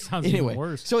 That sounds Anyway, even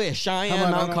worse. so yeah, Cheyenne How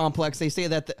about- Mountain Complex. They say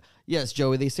that yes,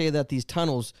 Joey. They say that these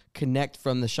tunnels connect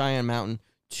from the Cheyenne Mountain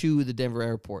to the Denver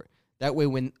airport. That way,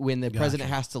 when the president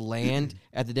has to land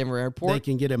at the Denver airport, They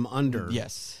can get him under.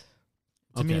 yes.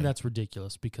 To me, Okay. that's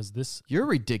ridiculous because You're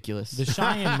ridiculous. the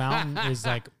Cheyenne Mountain is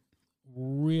like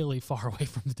really far away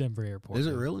from the Denver airport. Is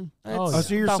it dude. really? Oh, It's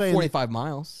so you're about saying 45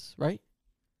 miles, right?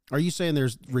 Are you saying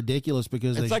there's ridiculous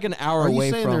because It's they like an hour are you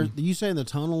away saying from. Are you saying the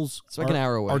tunnels It's like an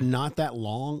hour away. are not that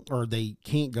long or they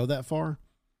can't go that far?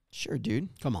 Sure, dude.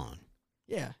 Come on.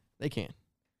 Yeah, they can.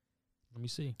 Let me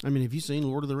see. I mean, have you seen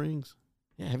Lord of the Rings?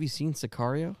 Yeah, have you seen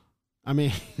Sicario? I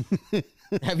mean,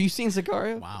 Have you seen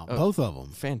Sicario? wow, Oh, both of them.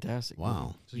 fantastic.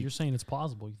 Wow. So you're saying it's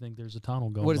plausible? You think there's a tunnel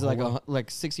going? What is it the like? whole way? Like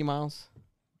 60 miles?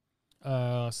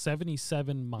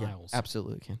 77 miles. Yeah,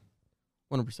 absolutely can.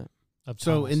 100%. Of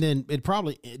So, tunnels. and then it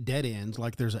probably dead ends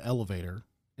like there's an elevator,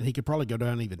 and he could probably go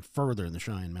down even further in the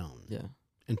Cheyenne Mountain Yeah.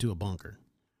 into a bunker.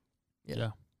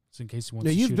 yeah. So in case he wants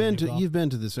Now to shoot a nuke off. you've been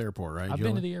to this airport, right? I've Joey?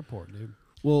 been to the airport, dude.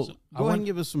 Well, So, I go ahead went- and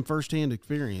give us some firsthand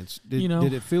experience. Did, You know-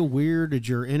 did it feel weird? Did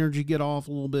your energy get off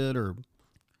a little bit, or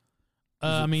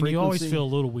I it mean, you always frequency? feel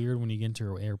a little weird when you get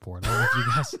into an airport. I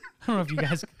don't know if you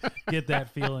guys get that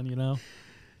feeling.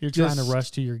 You're trying to Just-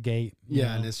 rush to your gate. you yeah?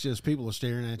 know. And it's just people are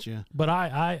staring at you. But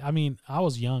I mean, I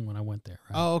was young when I went there.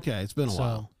 Right? Oh, okay. It's been a so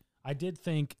while. I did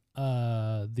think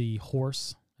the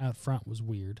horse out front was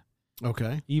weird.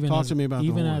 Okay. Even Talk as, to me about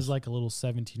even the horse. as like a little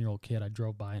 17-year-old kid, I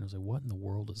drove by and I was like, "What in the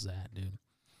world is that, dude?"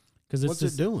 Because What's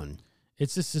it doing?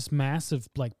 It's just this massive,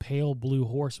 like pale blue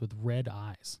horse with red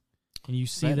eyes, and you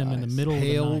see Red them in the eyes. middle of the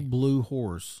Pale night. blue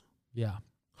horse. Yeah,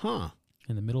 Huh.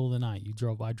 in the middle of the night, I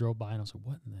drove by and I was like,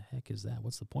 "What in the heck is that?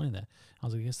 What's the point of that?" I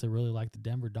was like, "I guess they really like the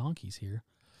Denver donkeys here,"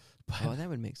 but Oh, that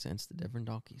would make sense. The different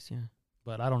donkeys, yeah.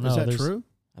 but I don't know. Is that There's- true?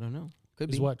 I don't know. Could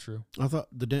Is be. what true? I thought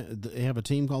they have a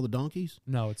team called the Donkeys.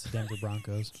 No, it's the Denver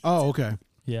Broncos. Oh, okay.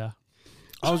 Yeah,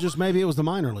 I was just maybe it was the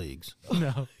minor leagues.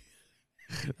 no.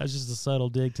 That's just a subtle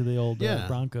dig to the old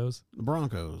Broncos. The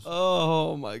Broncos.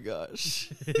 Oh my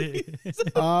gosh.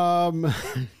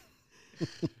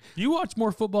 You watch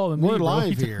more football than me. We're bro.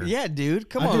 live here. Yeah, dude.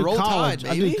 Come I on, do roll college.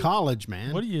 tide, I baby. do college,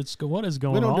 man. What is going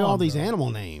on? We don't do all these bro?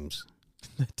 animal names.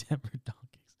 The Denver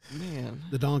Donkeys. Man.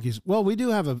 The Donkeys. Well, we do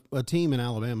have a team in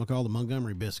Alabama called the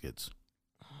Montgomery Biscuits.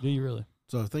 Do you really?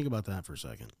 So think about that for a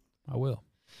second. I will.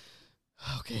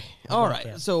 Okay. How All about right.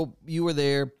 that? So you were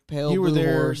there. Pale You were blue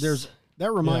there. horse.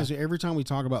 That reminds me, every time we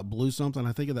talk about blue something,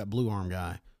 I think of that blue arm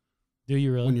guy Do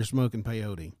you really? when you're smoking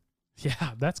peyote.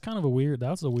 Yeah, that's kind of a weird.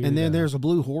 That's a weird. And then there's a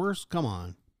blue horse. Come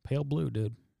on. pale blue,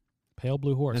 dude. Pale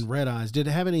blue horse. And red eyes. Did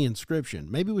it have any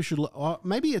inscription? Maybe we should.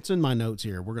 Maybe it's in my notes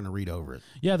here. We're going to read over it.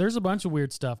 Yeah, there's a bunch of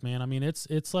weird stuff, man. I mean,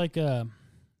 it's like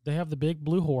they have the big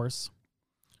blue horse.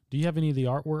 Do you have any of the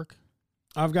artwork?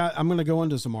 I'm going to go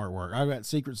into some artwork. I've got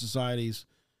secret societies,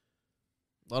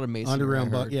 A lot of masonry.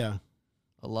 underground, I heard. yeah.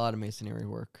 A lot of masonry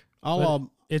work.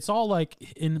 It's all like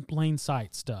in plain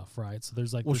sight stuff, right? So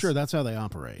there's like well, this- sure, that's how they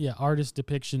operate. yeah, artist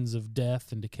depictions of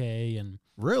death and decay and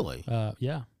Really?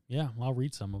 yeah. I'll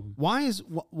read some of them.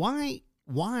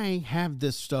 Why have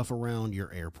this stuff around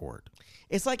your airport?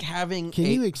 It's like having. Can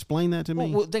you explain that to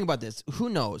me? Well, think about this. Who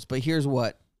knows? But here's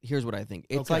what I think.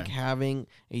 It's Okay. like having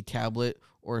a tablet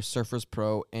or a Surface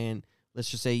Pro, and let's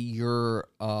just say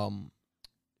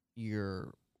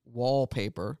your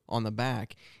wallpaper on the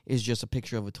back is just a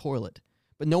picture of a toilet,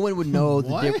 but no one would know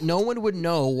What? no one would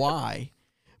know why,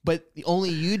 but only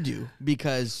you do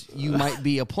because you might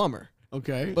be a plumber.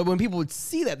 Okay. But when people would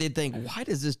see that, they'd think, "Why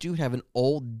does this dude have an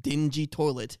old dingy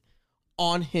toilet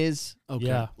on his Okay.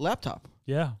 Yeah. laptop?"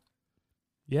 Yeah.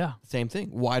 Same thing.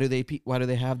 Why do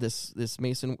they have this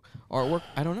Mason artwork?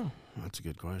 I don't know. That's a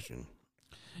good question.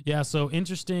 Yeah. So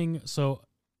interesting. So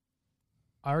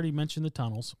I already mentioned the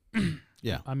tunnels.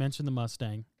 Yeah. I mentioned the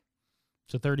Mustang.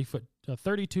 It's a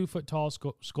 32-foot tall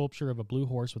sculpture of a blue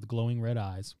horse with glowing red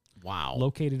eyes, Wow.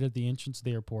 located at the entrance to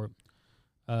the airport.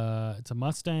 It's a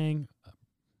Mustang.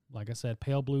 Like I said,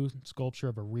 pale blue sculpture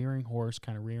of a rearing horse,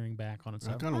 kind of rearing back on I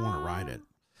itself. kind of want to ride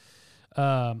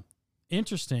it.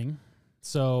 Interesting.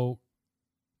 So,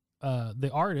 the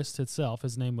artist itself,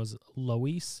 his name was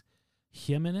Luis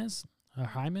Jimenez.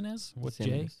 With J.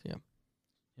 Jimenez, yeah.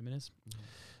 Jimenez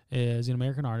is an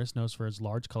American artist known for his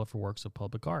large, colorful works of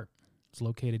public art. It's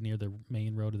located near the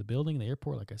main road of the building, the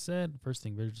airport. Like I said, first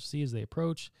thing visitors see as they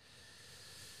approach.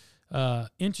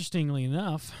 Interestingly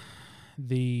enough,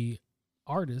 the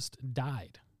artist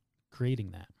died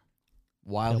creating that.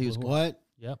 While he was What?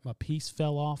 Yep, a piece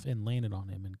fell off and landed on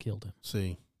him and killed him.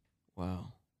 See,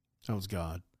 wow. that was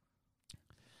God.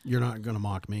 You're not going to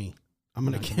mock me. I'm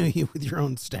going to kill you with your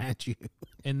own statue.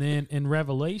 And then in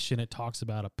Revelation, it talks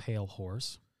about a pale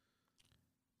horse.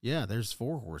 Yeah, there's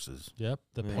 4 horses. Yep,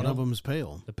 One of them is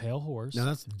pale. the pale horse Now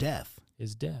that's death,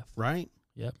 is death. right?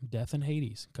 Yep, death and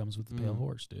Hades comes with the pale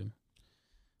horse, dude.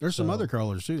 There's some So- other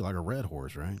colors too, like a red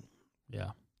horse, right?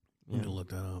 Yeah. I'm going to look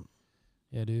that up.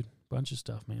 Yeah, dude. Bunch of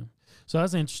stuff, man. So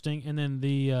that's interesting. And then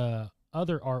the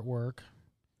other artwork,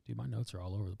 dude, my notes are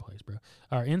all over the place, bro.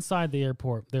 Inside the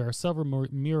airport, there are several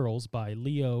murals by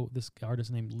this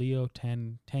artist named Leo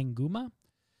Tanguma.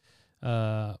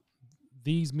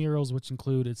 These murals, which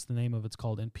include, it's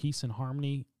called In Peace and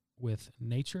Harmony with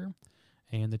Nature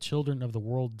and The Children of the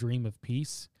World Dream of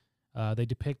Peace. They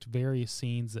depict various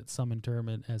scenes that some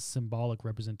interpret as symbolic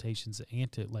representations of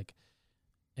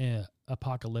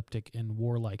apocalyptic and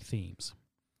warlike themes.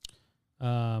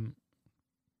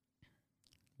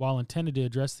 While intended to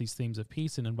address these themes of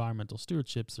peace and environmental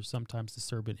stewardships, their sometimes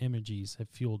disturbing images have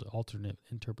fueled alternate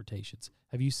interpretations.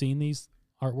 Have you seen these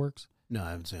artworks? No,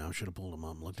 I haven't seen. I should have pulled them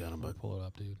up and looked at them, but Pull it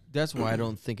up, dude. That's why I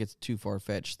don't think it's too far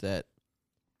fetched that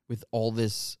with all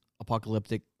this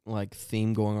apocalyptic like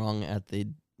theme going on at the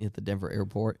Denver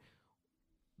airport,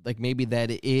 like maybe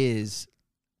that is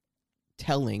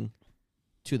telling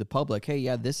to the public, hey,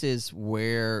 yeah, this is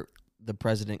where the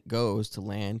president goes to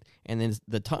land, and then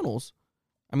the tunnels.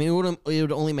 I mean, it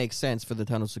would only make sense for the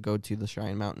tunnels to go to the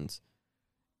Cheyenne Mountains,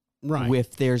 right.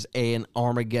 If there's an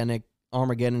Armageddon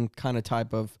kind of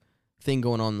type of thing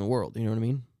going on in the world, you know what I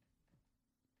mean?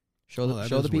 Show that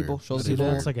the is people, weird. show That the is people.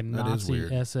 That looks like a That is Nazi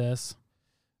weird. SS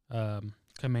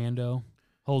commando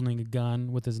holding a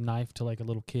gun with his knife to like a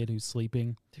little kid who's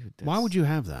sleeping. Dude, Why would you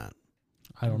have that?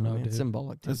 I don't know, man, dude. it's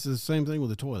symbolic. Dude. That's the same thing with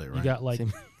the toilet, right? You got like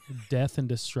Same. death and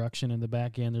destruction in the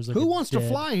back end. There's like Who a wants to dead-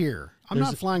 fly here? I'm There's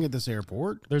not flying at this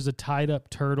airport. There's a tied up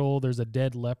turtle. There's a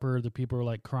dead leopard. The people are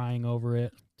like crying over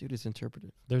it. Dude, it's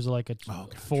interpreted. There's like a Oh,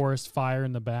 gotcha. forest fire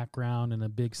in the background in a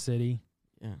big city.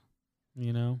 Yeah,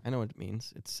 You know, I know what it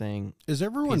means. It's saying Is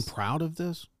everyone Peace. proud of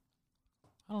this?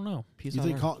 I don't know. Peace You on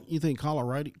think earth. you think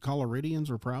Coloradians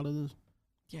are proud of this?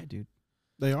 Yeah, dude.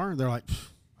 They are. They're like,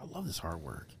 I love this hard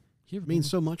work. You ever It means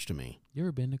so much to me. You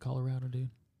ever been to Colorado, dude?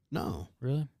 No,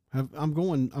 Really? I'm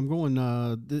going in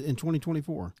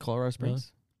 2024. Colorado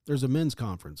Springs. There's a men's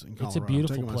conference in Colorado. It's a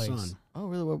beautiful I'm taking place. my son. Oh,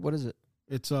 really? What is it?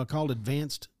 It's called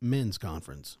Advanced Men's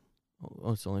Conference.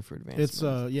 Oh, it's only for advanced. It's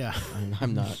men. yeah.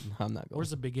 I'm not going. Where's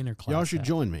the beginner class? Y'all should at?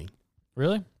 join me.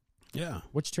 Really? Yeah,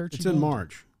 Which church? it's you in going to?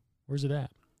 March. Where's it at?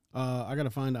 I got to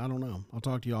find. I don't know. I'll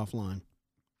talk to you offline.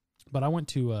 But I went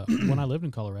to when I lived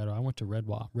in Colorado. I went to Red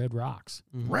Rocks.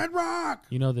 Mhm. Red Rock.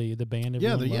 You know the band.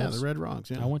 Yeah, Everyone loves? the Red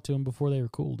Rocks. Yeah. I went to them before they were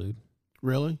cool, dude.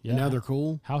 Really? Yeah. Now they're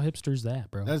cool. How hipster's that,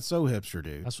 bro? That's so hipster,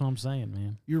 dude. That's what I'm saying,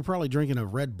 man. You were probably drinking a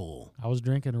Red Bull. I was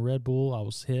drinking a Red Bull. I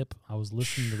was hip. I was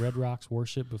listening to Red Rocks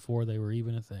worship before they were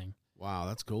even a thing. Wow,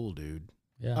 that's cool, dude.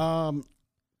 Yeah.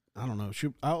 I don't know.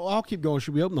 I'll keep going.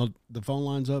 Should we open the phone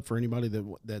lines up for anybody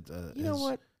that You know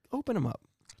what? Open them up.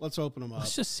 Let's open them up.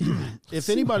 Let's just see. Let's If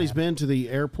see what anybody's happens. been to the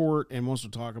airport and wants to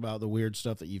talk about the weird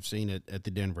stuff that you've seen at the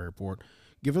Denver airport,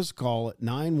 give us a call at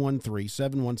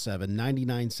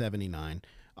 913-717-9979.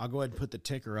 I'll go ahead and put the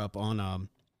ticker up on our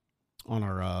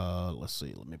let's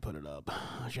see, let me put it up.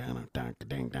 Okay,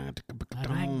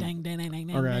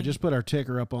 I just put our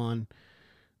ticker up on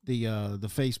the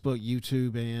Facebook,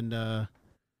 YouTube, and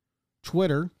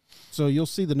Twitter. So you'll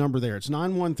see the number there. It's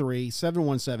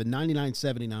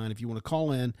 913-717-9979 if you want to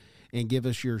call in and give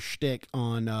us your shtick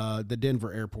on the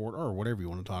Denver airport or whatever you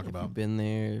want to talk If about. you've been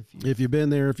there, If you've been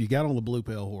there, if you got on the Blue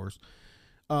Pale Horse.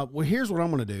 Well, here's what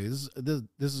I'm going to do.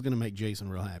 This is going to make Jason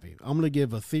real happy. I'm going to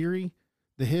give a theory,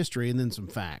 the history, and then some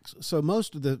facts. So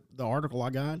most of the article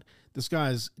I got, this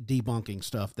guy's debunking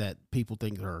stuff that people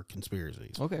think are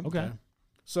conspiracies. okay. Okay.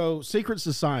 So secret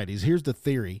societies, here's the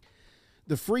theory.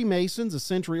 The Freemasons, a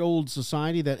century-old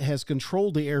society that has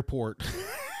controlled the airport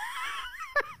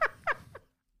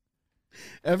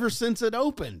ever since it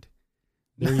opened.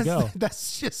 There you go.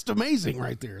 That's just amazing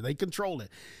right there. They control it.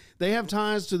 They have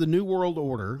ties to the New World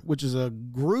Order, which is a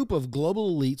group of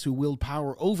global elites who wield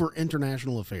power over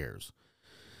international affairs.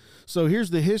 So here's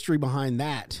the history behind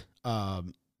that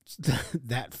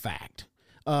that fact.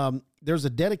 There's a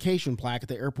dedication plaque at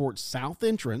the airport's south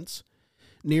entrance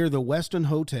near the Westin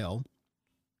Hotel.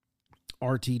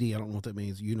 RTD, I don't know what that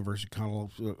means. University of Colorado.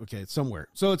 Okay, it's somewhere.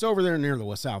 So it's over there near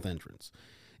the south entrance.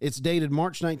 It's dated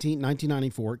March 19,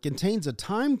 1994. It contains a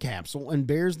time capsule and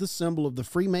bears the symbol of the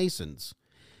Freemasons,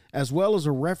 as well as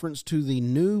a reference to the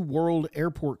New World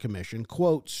Airport Commission.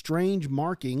 Quote, strange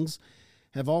markings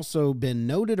have also been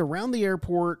noted around the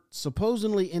airport,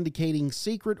 supposedly indicating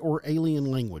secret or alien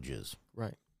languages.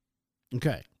 Right.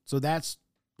 Okay, so that's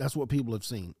what people have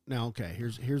seen. Now, okay,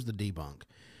 here's the debunk.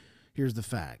 Here's the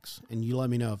facts, and you let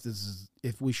me know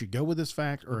if we should go with this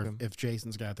fact or Okay. if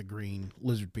Jason's got the green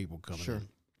lizard people coming Sure. in.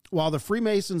 While the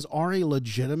Freemasons are a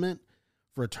legitimate,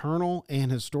 fraternal,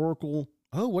 and historical,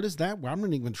 what is that? Well, I'm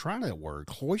not even trying that word.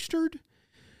 Cloistered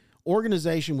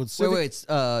organization with civic. Wait,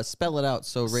 spell it out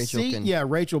so Rachel can. Yeah,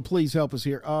 Rachel, please help us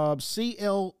here.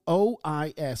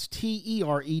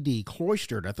 CLOISTERED,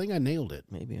 cloistered. I think I nailed it.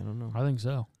 Maybe, I don't know. I think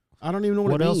so. I don't even know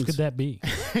what What it else means. could that be?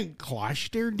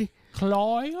 Cloistered.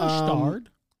 Cloistered.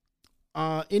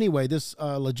 Anyway, this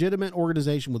legitimate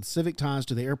organization with civic ties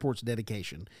to the airport's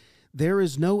dedication. There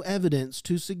is no evidence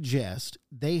to suggest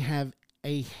they have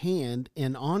a hand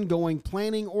in ongoing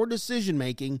planning or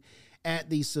decision-making at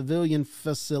the civilian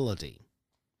facility.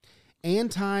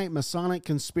 Anti-Masonic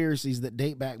conspiracies that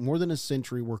date back more than a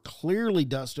century were clearly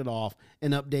dusted off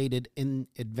and updated in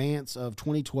advance of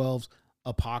 2012's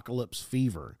apocalypse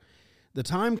fever. The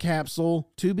time capsule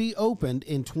to be opened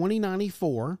in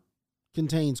 2094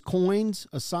 contains coins,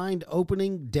 a signed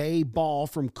opening day ball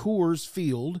from Coors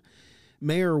Field,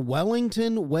 Mayor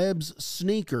Wellington Webb's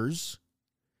sneakers,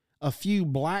 a few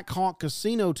Black Hawk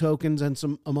Casino tokens, and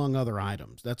some among other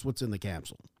items. That's what's in the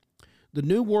capsule. The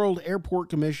New World Airport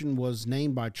Commission was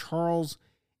named by Charles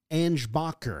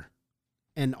Angebacher,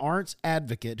 an arts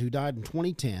advocate who died in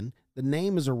 2010. The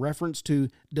name is a reference to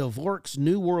Dvorak's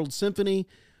New World Symphony,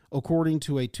 according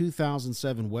to a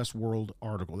 2007 Westworld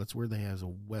article. That's where they has a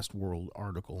Westworld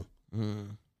article.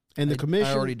 And the commission...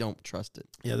 I already don't trust it.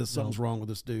 Yeah, there's something's wrong with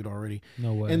this dude already.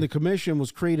 No way. And the commission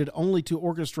was created only to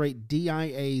orchestrate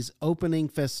DIA's opening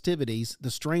festivities.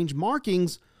 The strange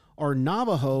markings are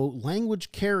Navajo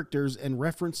language characters and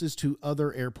references to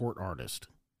other airport artists.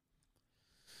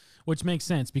 Which makes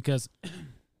sense because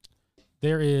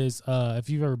there is, if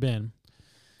you've ever been,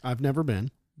 I've never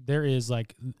been. there is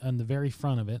like on the very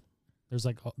front of it, there's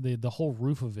like the whole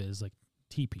roof of it is like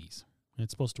teepees. And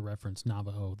it's supposed to reference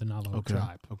Navajo, the Navajo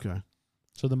tribe. Okay.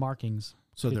 So the markings.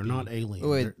 So Could they're be. not alien.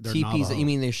 Wait, They're teepees. Navajo. You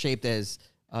mean they're shaped as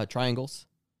triangles?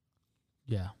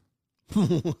 Yeah.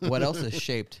 What else is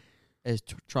shaped as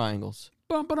triangles?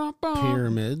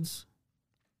 Pyramids?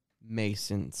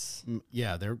 Masons.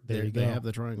 Yeah, There they you go. have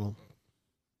the triangle.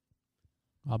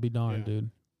 I'll be darned, Yeah.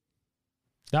 dude.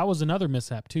 That was another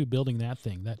mishap too, building that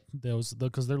thing.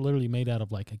 Because they're literally made out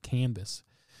of like a canvas,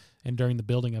 and during the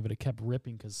building of it, it kept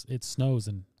ripping because it snows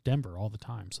in Denver all the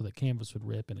time. So the canvas would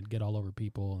rip and it'd get all over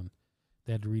people, and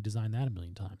they had to redesign that a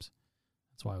million times.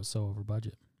 That's why it was so over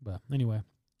budget. But anyway,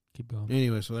 keep going.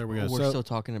 Anyway, so there we go. We're So, still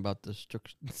talking about the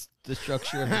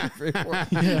structure of the report.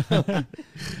 Yeah.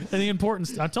 And the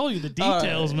importance. I told you the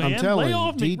details, man. I'm telling Lay you,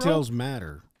 off me, bro. details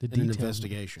matter The in an details-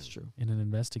 investigation. It's true. In an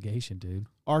investigation, dude.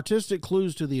 Artistic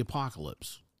clues to the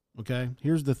apocalypse. Okay,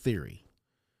 here's the theory.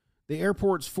 The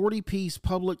airport's 40-piece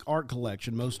public art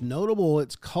collection, most notable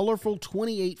its colorful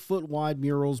 28-foot wide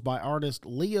murals by artist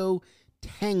Leo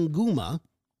Tanguma,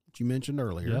 which you mentioned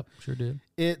earlier. Yep, sure did.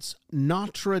 Its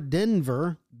Notre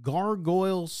Denver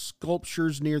gargoyle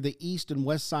sculptures near the east and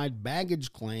west side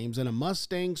baggage claims, and a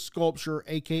Mustang sculpture,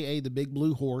 a.k.a. the Big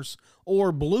Blue Horse,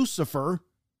 or Blucifer,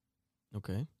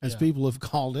 Okay. as Yeah. people have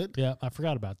called it, Yeah, I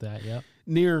forgot about that. Yep.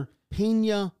 near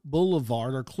Pena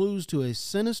Boulevard are clues to a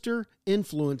sinister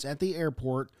influence at the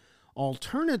airport,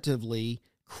 alternatively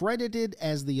credited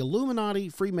as the Illuminati,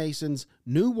 Freemasons,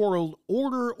 New World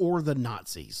Order, or the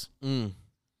Nazis.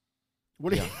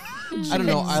 What do you I don't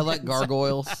know. I like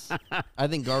gargoyles. I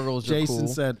think gargoyles are Jason cool.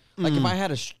 said, Like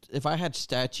if I had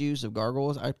statues of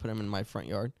gargoyles, I'd put them in my front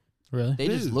yard. Really? They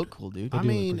just Dude. look cool, dude. I do look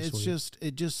mean, pretty it's sweet.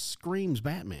 it just screams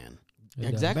Batman. It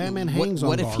does. Exactly. Batman What- hangs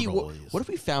what on if he gargoyles. What if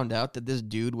we found out that this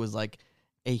dude was like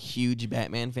a huge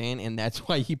Batman fan, and that's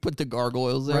why he put the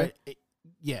gargoyles there? Right?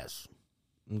 Yes.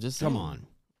 I'm just Come saying. on.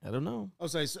 I don't know. I'll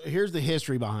say, so here's the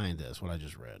history behind this, what I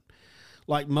just read.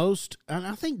 Like most, and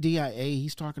I think DIA,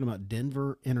 he's talking about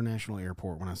Denver International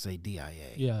Airport when I say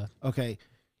DIA. Yeah. Okay,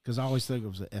 because I always think it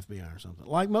was the FBI or something.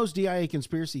 Like most DIA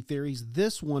conspiracy theories,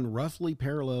 this one roughly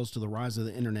parallels to the rise of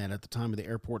the internet at the time of the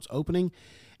airport's opening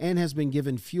and has been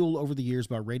given fuel over the years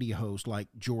by radio hosts like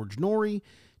George Norrie,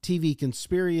 TV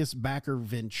conspiracist backer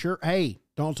Ventura. Hey,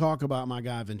 don't talk about my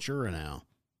guy Ventura now.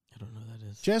 I don't know who that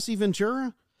is. Jesse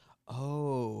Ventura?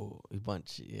 Oh, a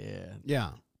bunch. Yeah. Yeah.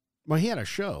 Well, he had a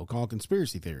show called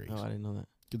Conspiracy Theories. Oh, I didn't know that.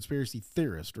 Conspiracy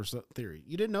Theorist or theory.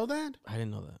 You didn't know that? I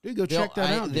didn't know that. Dude, go check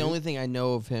that out. The dude. only thing I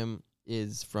know of him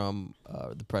is from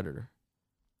The Predator.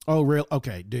 Oh, real?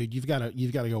 Okay, dude, you've got to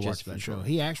go watch Jesse that show. Ventura.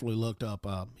 He actually looked up.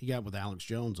 He got with Alex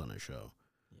Jones on his show.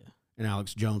 Yeah. And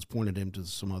Alex Jones pointed him to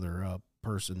some other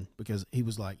person because he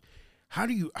was like, "How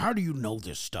do you know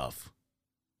this stuff?"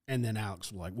 And then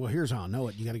Alex was like, "Well, here's how I know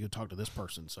it. You got to go talk to this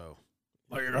person." So,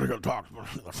 well, you got to go talk.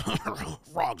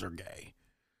 Frogs are gay.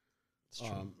 It's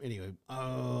true. Anyway,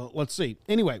 let's see.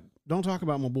 Anyway, don't talk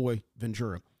about my boy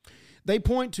Ventura. They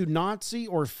point to Nazi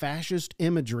or fascist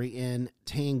imagery in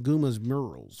Tanguma's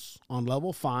murals on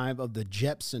level 5 of the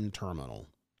Jepson terminal.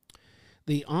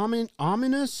 The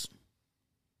ominous,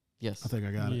 Yes. I think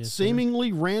I got it, Yes, sir.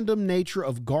 seemingly random nature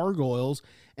of gargoyles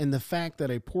and the fact that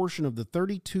a portion of the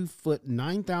 32-foot,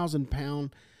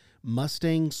 9,000-pound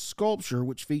Mustang sculpture,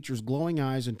 which features glowing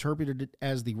eyes, interpreted it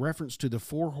as the reference to the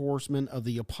 4 horsemen of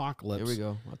the apocalypse, Here we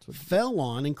go. That's what. fell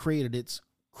on and created its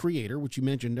creator, which you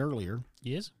mentioned earlier,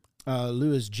 Yes.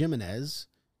 Luis Jimenez.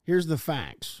 Here's the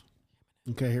facts.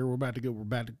 Okay, here we're about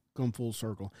to come full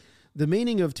circle. The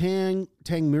meaning of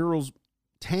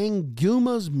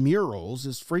Tanguma's murals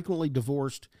is frequently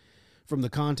divorced from the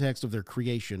context of their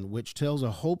creation, which tells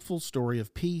a hopeful story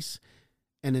of peace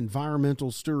and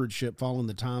environmental stewardship following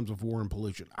the times of war and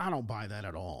pollution. I don't buy that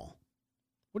at all.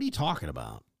 What are you talking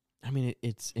about? I mean,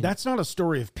 it's That's not a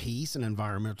story of peace and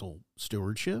environmental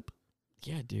stewardship.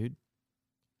 yeah, dude.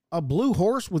 A blue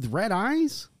horse with red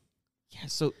eyes? Yeah.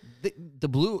 So the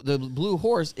blue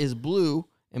horse is blue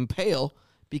and pale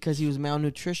because he was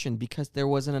malnutrition because there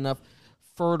wasn't enough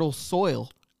fertile soil,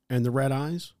 And the red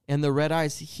eyes? and the red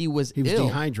eyes he was He was ill.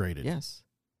 dehydrated. Yes.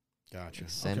 Gotcha.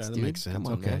 Makes sense, okay, that dude. makes sense. Come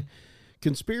on, okay. man.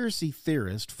 Conspiracy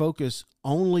theorists focus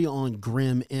only on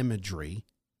grim imagery,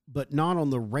 but not on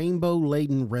the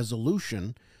rainbow-laden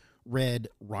resolution read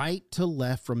right to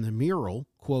left from the mural,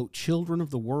 quote, "Children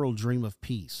of the world dream of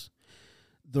peace."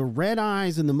 The red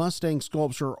eyes in the Mustang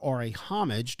sculpture are a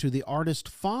homage to the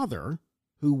artist's father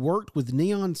who worked with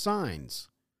neon signs.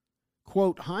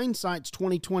 Quote, "Hindsight's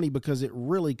 2020 because it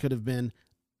really could have been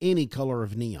any color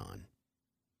of neon."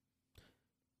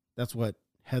 That's what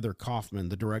Heather Kaufman,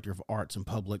 the director of arts and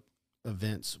public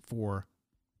events for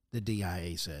the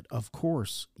DIA, said. Of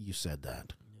course you said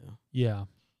that. Yeah. Yeah.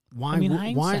 Why? I mean,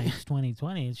 why? hindsight's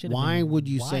 2020. It should have Why been would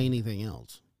you white. say anything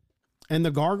else? And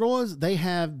the gargoyles, they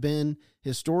have been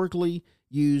historically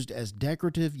used as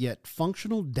decorative yet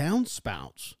functional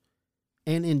downspouts,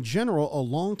 and in general, a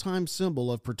long-time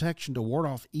symbol of protection to ward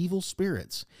off evil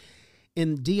spirits.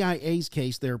 In DIA's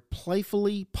case, they're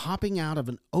playfully popping out of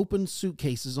an open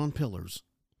suitcases on pillars.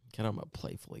 Get on about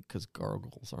playfully, because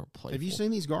gargoyles aren't playful. Have you seen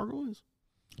these gargoyles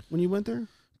when you went there?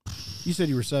 You said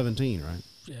you were 17, right?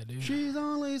 Yeah, dude. She's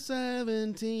only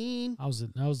 17. That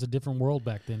was a different world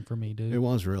back then for me, dude. It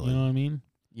was really. You know what I mean?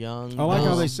 Young. I like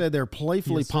how they dumb. said they're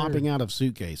playfully Yes, sir. popping out of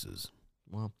suitcases.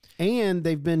 Well, And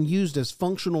they've been used as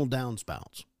functional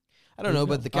downspouts. I don't know,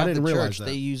 but the I didn't Catholic realize Church, that.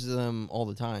 they use them all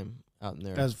the time out in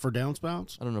there. As for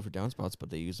downspouts? I don't know for downspouts, but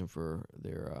they use them for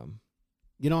their.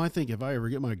 You know, I think if I ever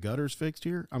get my gutters fixed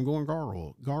here, I'm going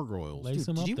gargoyles. Lace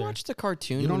them Did up you there. watch the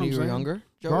cartoon You know when what you I'm were saying? younger?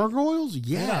 Joey? Gargoyles? Yes.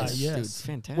 Yeah. Dude, Yes. it's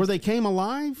fantastic. Where they came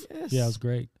alive? Yes. Yeah, it was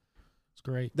great. It's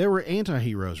great. They were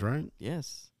anti-heroes, right?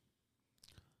 Yes.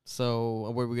 So,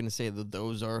 what were we going to say? That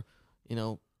those are,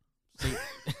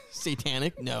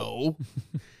 satanic? No.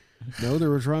 No, they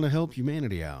were trying to help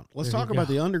humanity out. Let's There you talk about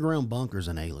go. the underground bunkers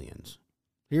and aliens.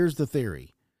 Here's the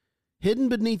theory. Hidden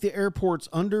beneath the airport's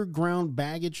underground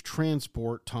baggage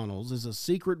transport tunnels is a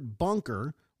secret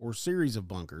bunker or series of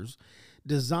bunkers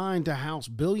designed to house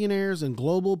billionaires and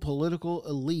global political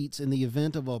elites in the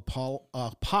event of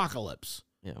apocalypse.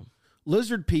 Yeah.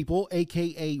 Lizard people,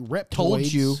 a.k.a. reptoids, Told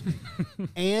you.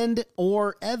 and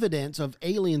or evidence of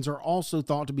aliens are also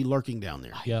thought to be lurking down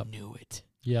there. Yep. Knew it.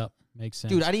 Yep. Makes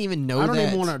sense. Dude, I didn't even know I don't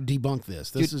that. even want to debunk this.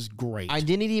 This Dude, is great. I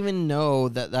didn't even know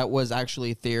that was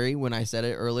actually a theory when I said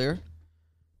it earlier.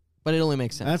 But it only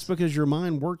makes sense. That's because your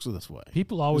mind works this way.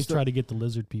 People always It's the- try to get the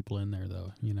lizard people in there,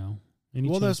 though. You know. Any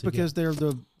Well, chance that's they get.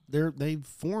 because they've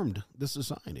formed the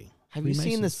society. Have you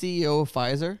seen the Freemasons. CEO of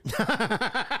Pfizer?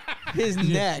 His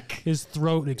neck. his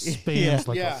throat expands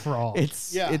like Yeah. a frog.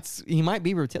 It's he might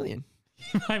be reptilian.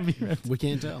 I mean, We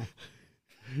can't tell.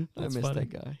 That's I miss funny. that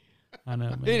guy. I know,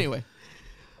 man. Anyway,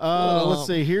 Let's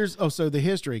see. So the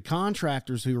history.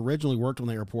 Contractors who originally worked on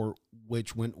the airport,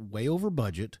 which went way over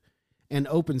budget and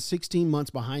opened 16 months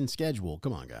behind schedule.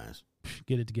 Come on, guys.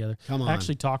 Get it together. Come on. I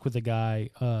actually talked with a guy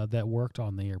that worked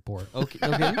on the airport. okay.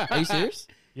 Are you serious?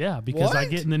 Yeah, because I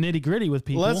What? get in the nitty gritty with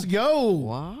people. Let's go.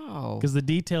 Wow. Because the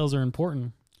details are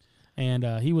important. And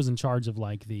he was in charge of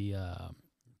like the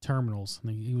terminals.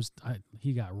 And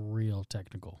he got real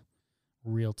technical.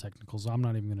 So I'm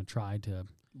not even going to try to.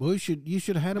 Well, you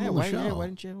should have had him Yeah, on the why show.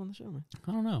 didn't you have him on the show, man?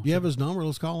 I don't know. You have his number.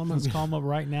 Let's call him. Let's call him up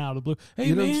right now. The blue. Hey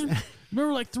You know what man, I'm saying?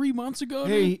 remember like 3 months ago?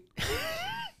 dude? Hey, you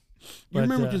But,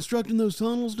 remember constructing those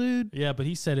tunnels, dude? Yeah, but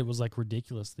he said it was like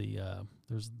ridiculous.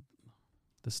 There's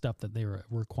the stuff that they were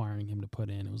requiring him to put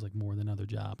in. It was like more than other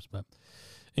jobs. But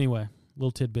anyway,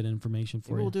 little tidbit of information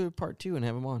for Maybe you. we'll do a part 2 and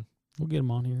have him on. We'll get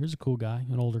him on here. He's a cool guy,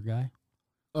 an older guy.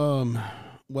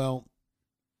 Well,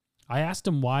 I asked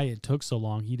him why it took so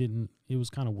long. He didn't. It was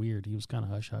kind of weird. He was kind of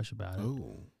hush hush about it.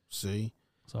 see.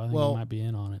 So I think Well, he might be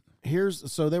in on it.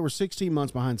 So they were 16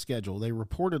 months behind schedule. They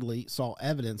reportedly saw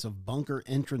evidence of bunker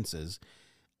entrances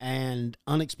and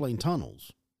unexplained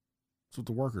tunnels. That's what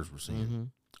the workers were seeing. Mm-hmm.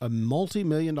 A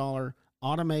multi-million-dollar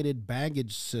automated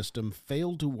baggage system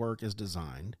failed to work as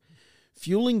designed,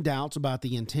 fueling doubts about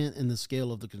the intent and the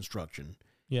scale of the construction.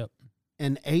 Yep.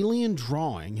 An alien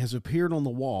drawing has appeared on the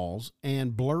walls,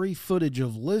 and blurry footage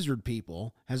of lizard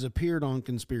people has appeared on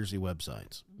conspiracy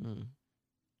websites. Mm.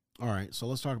 All right, so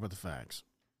let's talk about the facts.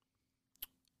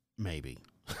 Maybe.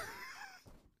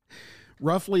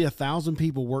 Roughly 1,000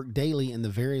 people work daily in the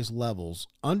various levels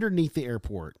underneath the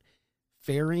airport,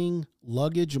 ferrying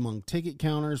luggage among ticket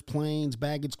counters, planes,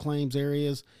 baggage claims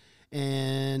areas,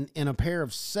 and in a pair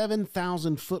of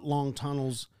 7,000-foot-long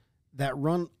tunnels that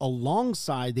run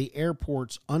alongside the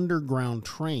airport's underground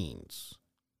trains,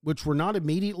 which were not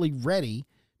immediately ready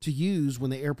to use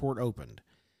when the airport opened.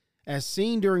 As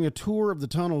seen during a tour of the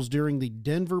tunnels during the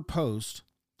Denver Post,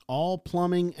 all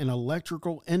plumbing and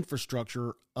electrical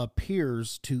infrastructure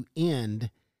appears to end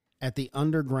at the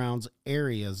underground's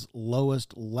area's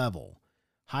lowest level.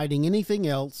 Hiding anything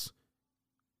else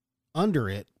under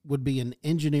it would be an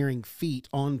engineering feat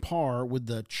on par with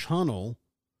the channel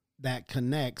that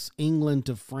connects England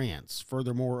to France.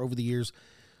 Furthermore, over the years,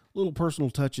 little personal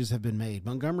touches have been made.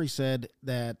 Montgomery said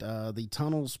that the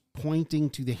tunnels pointing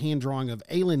to the hand drawing of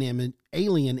alien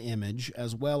image,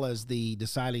 as well as the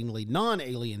decidedly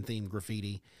non-alien themed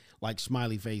graffiti, like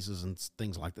smiley faces and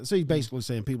things like that. So he's basically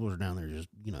saying people are down there just,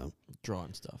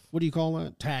 Drawing stuff. what do you call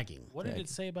that? Tagging. What did it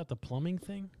say about the plumbing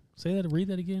thing? Say that. Read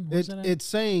that again. Where's that at? It's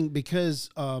saying because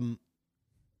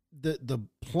the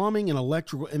plumbing and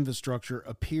electrical infrastructure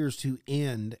appears to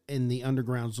end in the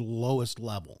underground's lowest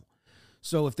level.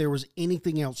 So if there was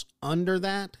anything else under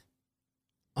that,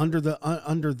 under the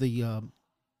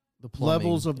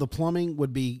levels of the plumbing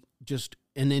would be just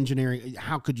an engineering.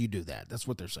 How could you do that? That's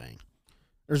what they're saying.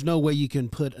 There's no way you can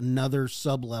put another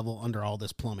sub-level under all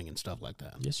this plumbing and stuff like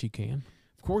that. Yes, you can.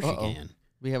 Of course you can.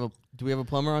 Do we have a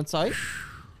plumber on site?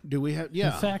 Do we have?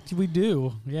 Yeah. In fact, we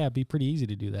do. Yeah, it'd be pretty easy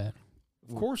to do that.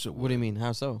 Of course it would. What do you mean?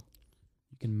 How so?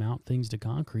 You can mount things to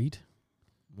concrete.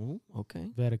 Well, okay.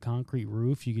 If you had a concrete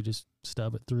roof, you could just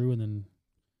stub it through and then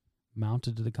mount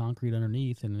it to the concrete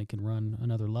underneath, and it can run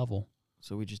another level.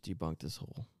 So we just debunked this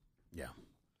whole. Yeah.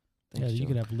 Thanks, you Joe.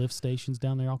 could have lift stations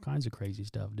down there, all kinds of crazy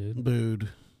stuff, dude. Dude.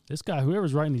 This guy,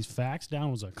 whoever's writing these facts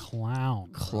down, was a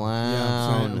clown. Clown.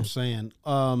 Yeah, I'm saying.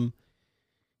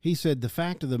 He said, the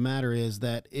fact of the matter is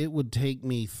that it would take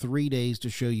me 3 days to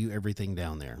show you everything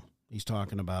down there. He's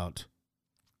talking about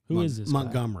Who is this guy?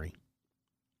 Montgomery.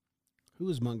 Who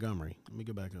is Montgomery? Let me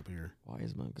go back up here. Why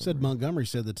is Montgomery? Said Montgomery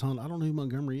said the tunnel. I don't know who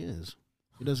Montgomery is.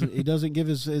 He doesn't give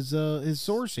his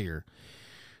source here.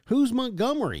 Who's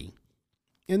Montgomery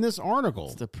in this article?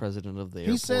 It's the president of the He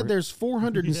airport. said there's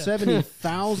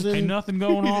 470,000. Ain't nothing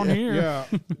going on here. Yeah.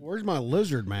 Where's my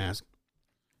lizard mask?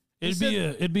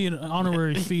 It'd be an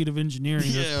honorary feat of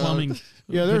engineering. This plumbing.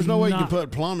 Yeah, there's no way you can not-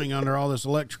 put plumbing under all this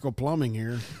electrical plumbing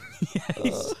here.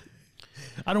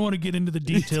 I don't want to get into the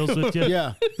details with you.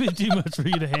 Yeah. It's too much for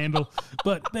you to handle.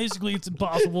 But basically, it's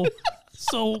impossible.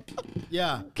 So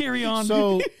Yeah. carry on.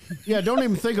 So, yeah, don't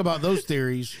even think about those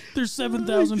theories. There's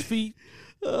 7,000 feet.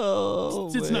 Oh,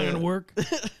 It's not going to work.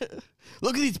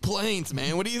 Look at these planes,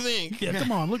 man. What do you think? Yeah,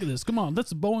 come on. Look at this. Come on.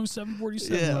 That's a Boeing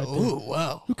 747 right there. Oh,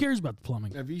 wow. Who cares about the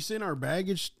plumbing? Have you seen our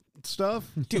baggage stuff?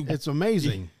 Dude, it's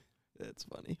amazing. That's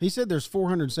funny. He said there's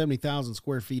 470,000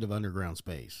 square feet of underground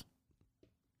space.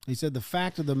 He said the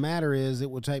fact of the matter is it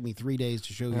would take me 3 days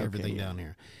to show you everything down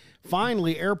here.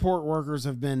 Finally, airport workers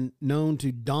have been known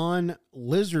to don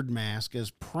lizard masks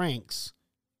as pranks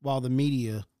while the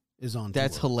media is on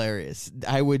That's tour. hilarious.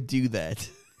 I would do that.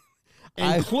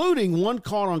 Including one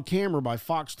caught on camera by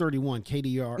Fox 31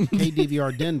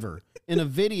 KDVR Denver in a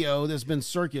video that's been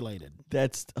circulated.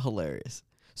 That's hilarious.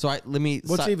 So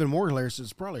What's even more hilarious is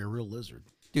it's probably a real lizard.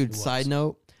 Dude, side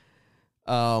note,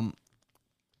 I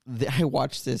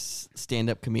watched this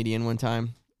stand-up comedian one time,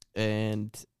 and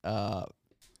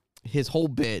his whole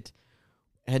bit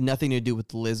had nothing to do with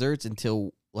the lizards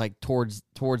until like towards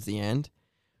the end.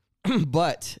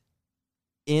 But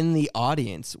in the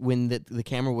audience, when the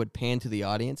camera would pan to the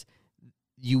audience,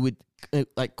 you would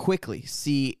like quickly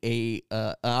see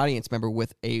an audience member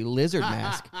with a lizard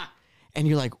mask, and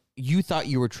you're like, you thought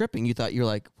you were tripping. You're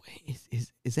like, wait,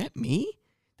 is that me?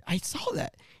 I saw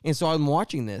that. And so I'm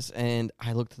watching this, and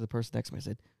I looked at the person next to me. I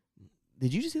said,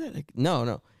 did you just see that? Like,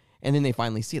 no. And then they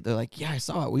finally see it. They're like, yeah, I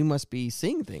saw it. We must be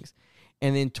seeing things.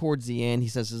 And then towards the end, he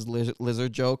says his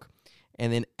lizard joke.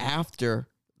 And then after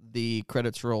the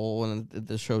credits roll and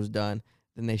the show's done,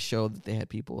 then they showed that they had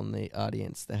people in the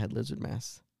audience that had lizard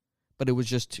masks. But it's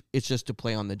just to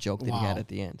play on the joke that he had at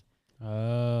the end.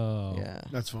 Oh. Yeah.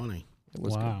 That's funny. It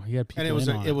was wow. good. He had people And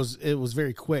in on it was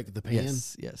very quick, the pan.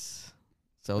 Yes.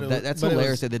 So But that's it was-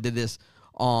 hilarious that they did this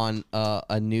on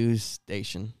a news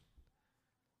station.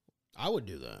 I would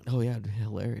do that. Oh, yeah,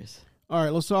 hilarious. All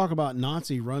right, let's talk about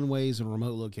Nazi runways and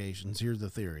remote locations. Here's the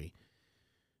theory.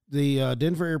 The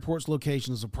Denver airport's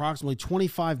location is approximately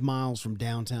 25 miles from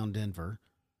downtown Denver.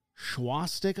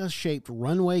 Swastika-shaped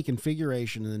runway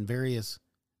configuration and then various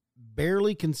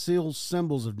barely concealed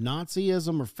symbols of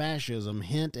Nazism or fascism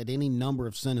hint at any number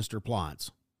of sinister plots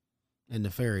and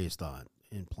nefarious thought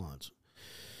and plots.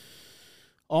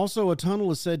 Also, a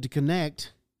tunnel is said to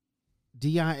connect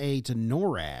DIA to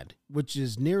NORAD, which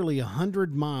is nearly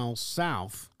 100 miles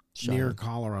south near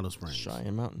Colorado Springs.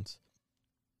 Cheyenne Mountains.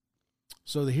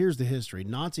 So here's the history.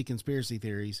 Nazi conspiracy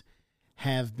theories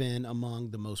have been among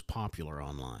the most popular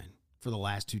online for the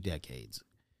last 2 decades.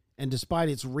 And despite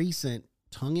its recent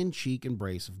tongue-in-cheek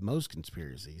embrace of most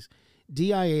conspiracies,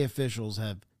 DIA officials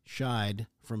have shied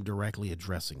from directly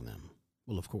addressing them.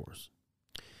 Well, of course.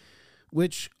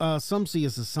 Which some see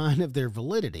as a sign of their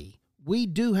validity. We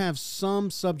do have some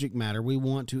subject matter we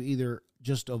want to either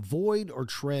just avoid or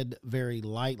tread very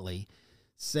lightly,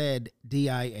 said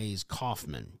DIA's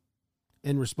Kaufman,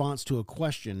 in response to a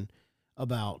question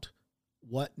about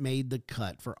what made the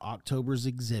cut for October's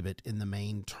exhibit in the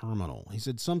main terminal. He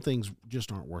said some things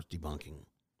just aren't worth debunking.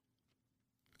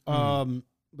 Well,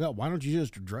 why don't you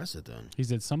just address it then? He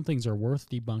said some things are worth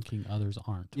debunking, others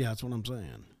aren't. Yeah, that's what I'm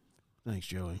saying. Thanks,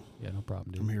 Joey. Yeah, no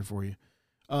problem, dude. I'm here for you.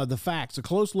 The facts. A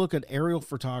close look at aerial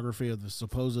photography of the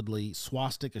supposedly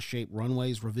swastika-shaped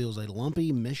runways reveals a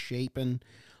lumpy, misshapen,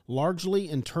 largely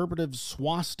interpretive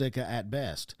swastika at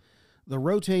best. The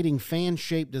rotating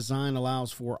fan-shaped design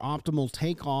allows for optimal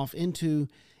takeoff into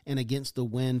and against the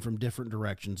wind from different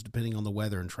directions, depending on the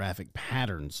weather and traffic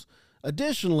patterns.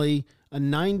 Additionally, a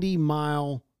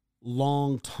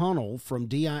 90-mile-long tunnel from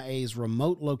DIA's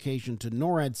remote location to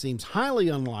NORAD seems highly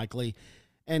unlikely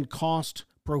and cost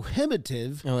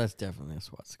prohibitive. Oh, that's definitely a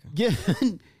swastika.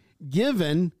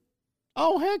 Given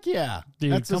oh, heck yeah.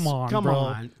 Dude, come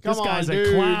on. This guy's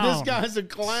a clown. This guy's a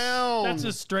clown. That's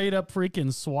a straight up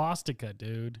freaking swastika,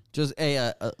 dude. Just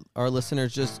our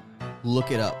listeners, just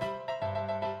look it up.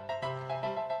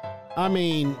 I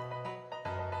mean,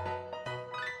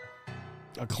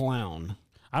 a clown.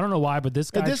 I don't know why, but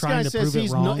this guy trying to prove it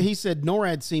wrong. He said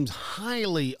NORAD seems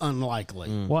highly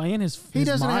unlikely. Well, and his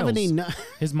doesn't miles, have any.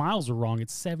 His miles are wrong.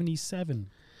 It's 77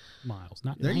 miles,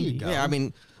 not There 90. you go. Yeah, I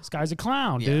mean, This guy's a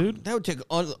clown, dude. that would take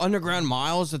underground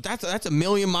miles. That's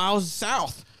 1,000,000 miles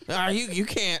south. You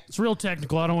can't. It's real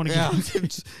technical. I don't want to Yeah, get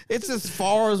into it's as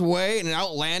far away and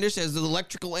outlandish as the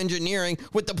electrical engineering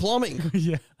with the plumbing.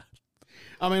 Yeah.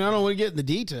 I mean, I don't want to get in the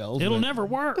details. It'll but never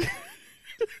work.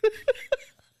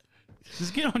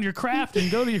 Just get on your craft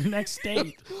and go to your next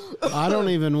state. I don't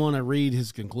even want to read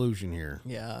his conclusion here.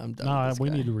 Yeah, I'm done. No, with this we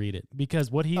guy. need to read it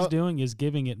because what he's doing is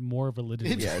giving it more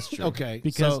validity. Yeah, it's true. Okay,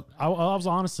 Because so, I was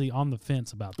honestly on the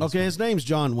fence about this. okay, one. his name's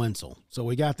John Wenzel, so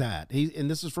we got that.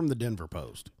 And this is from the Denver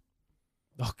Post.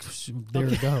 Oh, there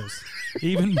it goes.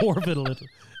 Even more validity.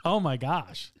 Oh my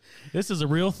gosh, this is a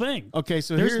real thing. Okay,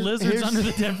 so There's lizards under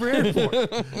the Denver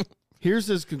airport. Here's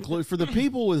his conclusion. For the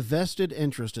people with vested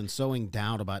interest in sowing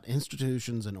doubt about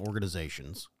institutions and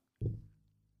organizations,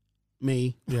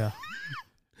 me, Yeah,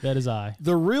 that is I.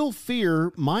 the real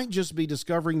fear might just be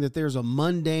discovering that there's a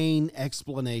mundane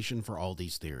explanation for all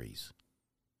these theories.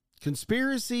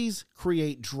 Conspiracies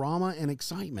create drama and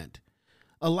excitement,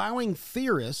 allowing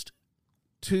theorists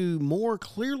to more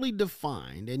clearly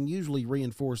define and usually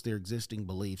reinforce their existing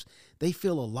beliefs. They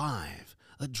feel alive,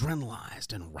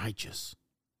 adrenalized, and righteous.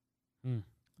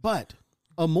 But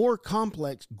a more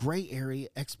complex gray area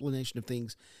explanation of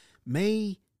things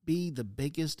may be the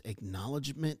biggest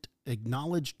acknowledged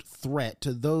threat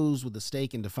to those with a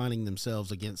stake in defining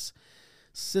themselves against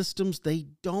systems they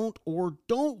don't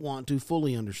want to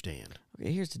fully understand.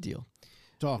 Okay, here's the deal.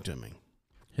 Talk to me.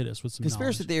 Hit us with some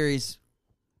Conspiracy knowledge. theories,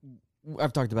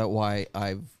 I've talked about why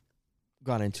I've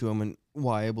gone into them and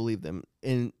why I believe them.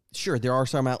 And sure, there are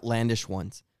some outlandish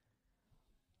ones.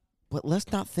 But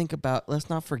let's not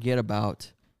forget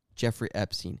about Jeffrey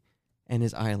Epstein and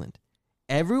his island.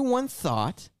 Everyone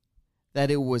thought that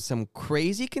it was some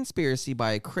crazy conspiracy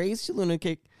by a crazy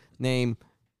lunatic named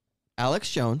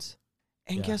Alex Jones.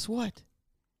 And guess what?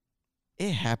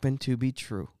 It happened to be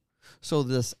true. So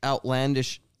this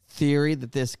outlandish theory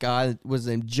that this guy was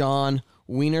named John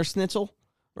Wiener Schnitzel,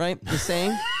 right? The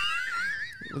saying?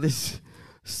 With his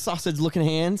sausage-looking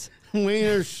hands.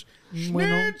 Wiener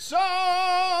Schnitzel!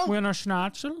 Wiener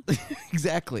Schnitzel?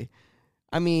 Exactly.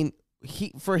 I mean,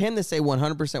 for him to say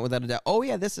 100% without a doubt, oh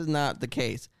yeah, this is not the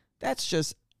case. That's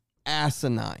just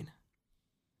asinine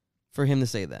for him to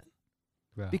say that.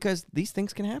 Yeah. Because these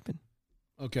things can happen.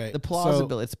 Okay. The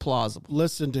plausibility, it's plausible.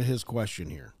 Listen to his question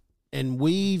here. And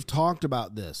we've talked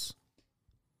about this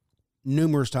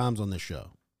numerous times on this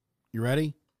show. You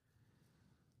ready?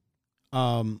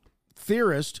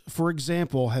 Theorists, for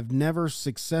example, have never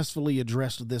successfully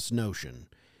addressed this notion.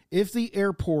 If the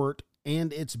airport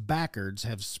and its backers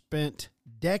have spent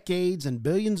decades and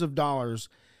billions of dollars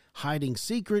hiding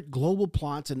secret global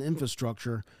plots and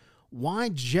infrastructure, why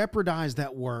jeopardize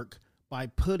that work by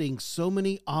putting so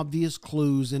many obvious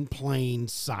clues in plain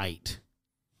sight?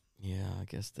 Yeah, I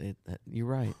guess you're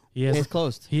right. It's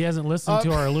closed. He hasn't listened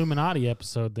to our Illuminati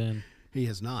episode then, He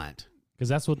has not. because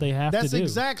that's what they have to That's do.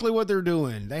 exactly what they're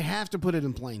doing. They have to put it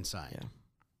in plain sight. Yeah.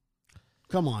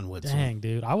 Come on, Woodson. Dang,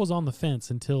 dude, I was on the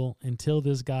fence until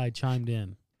this guy chimed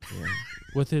in. Yeah.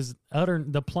 With his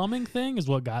the plumbing thing is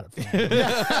what got it for me.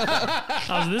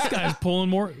 This guy's pulling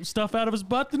more stuff out of his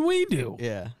butt than we do.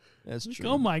 Yeah, that's true.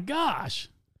 Oh my gosh.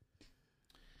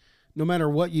 No matter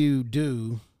what you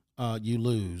do, you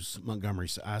lose. Montgomery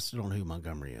said. I still don't know who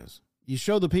Montgomery is. You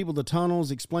show the people the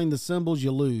tunnels, explain the symbols,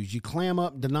 you lose. You clam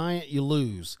up, deny it, you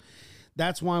lose.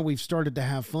 That's why we've started to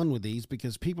have fun with these,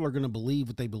 because people are going to believe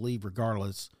what they believe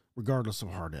regardless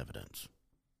of hard evidence.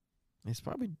 It's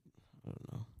probably, I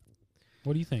don't know.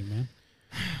 What do you think, man?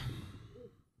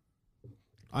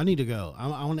 I need to go. I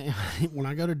want to, when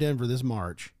I go to Denver this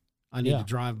March, I need to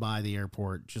drive by the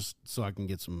airport just so I can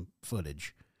get some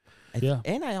footage.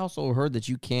 And I also heard that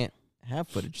you can't have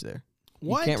footage there.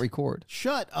 What? You can't record.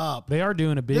 Shut up. They are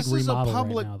doing a big This is a remodel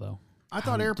public- right now, though. I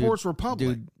thought airports were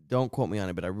public. Dude, Don't quote me on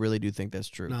it, but I really do think that's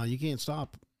true. No, you can't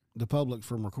stop the public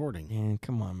from recording. Man,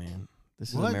 come on, man. This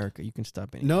is What? America. You can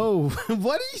stop anything. No.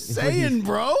 What are you saying,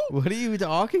 bro? What are you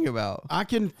talking about? I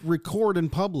can record in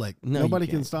public. No, you Nobody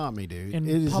can can't. stop me, dude. In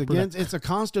It is public. against. It's a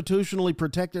constitutionally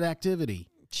protected activity.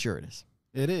 Sure it is.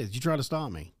 It is. You try to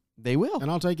stop me, They will.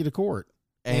 and I'll take you to court.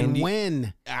 And And you-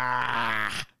 when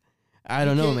I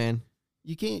don't know, can't- man.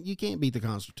 you can't beat the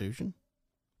Constitution.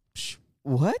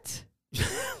 What?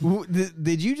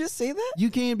 Did you just say that? You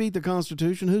can't beat the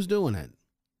Constitution. Who's doing it?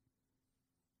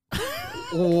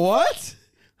 What?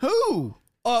 Who?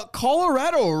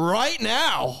 Colorado right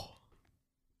now.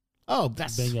 Oh,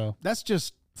 that's Bingo. That's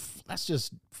just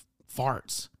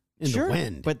farts in the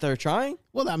wind. But they're trying.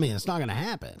 Well, I mean, it's not going to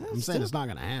happen. I'm saying still- it's not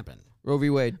going to happen. Roe v.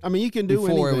 Wade. I mean, you can do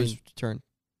Before anything. it was turned.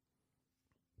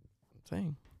 I'm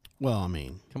saying. Well, I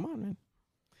mean, Come on, man.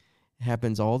 It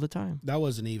happens all the time. that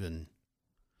wasn't even.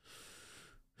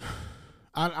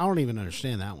 I don't even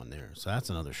understand that one there. So that's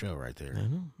another show right there. I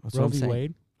know. That's Roe what I'm v. saying.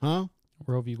 Wade. Huh?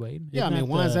 Roe v. Wade. Yeah, I Isn't mean,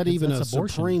 why is that even a that's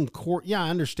abortion. Supreme Court? Yeah, I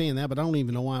understand that, but I don't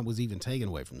even know why it was even taken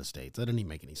away from the states. That doesn't even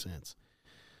make any sense.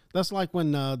 That's like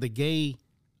when the gay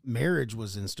marriage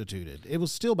was instituted. It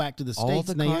was still back to the states,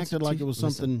 and they acted like it was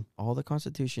something. Listen, all the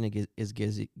Constitution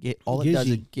gives you, all it Gives does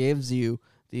you. it gives you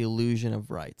the illusion of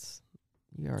rights.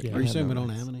 You already Yeah. Are you have saying we no don't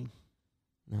rights. have any?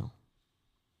 No.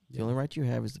 The Yeah. only right you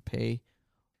have is to pay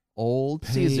old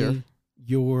Pay Caesar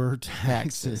your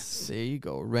taxes. taxes. There you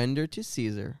go. Render to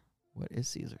Caesar what is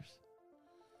Caesar's.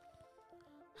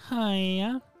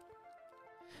 Hiya.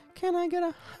 Can I get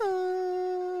a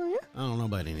I don't know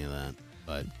about any of that,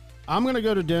 but I'm gonna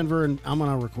go to Denver and I'm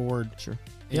gonna record. Sure.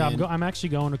 Yeah, And I'm actually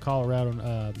going to Colorado. I'm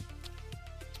gonna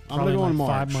Probably go in in like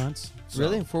March. 5 months. So,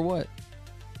 Really? For what?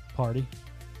 Party.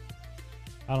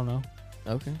 I don't know.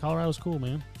 Okay. Colorado's cool,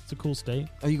 man. It's a cool state.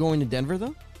 Are you going to Denver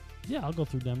though? Yeah, I'll go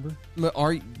through Denver. But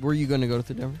were you going to go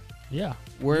to Denver? Yeah.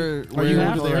 Where? Are where you You, going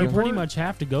have to to, the you airport? pretty much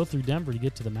have to go through Denver to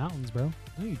get to the mountains, bro.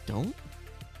 No, you don't.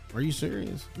 Are you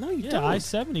serious? No, you Yeah, don't.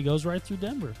 I-70 goes right through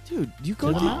Denver. Dude, you To go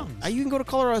the to mountains. You can go to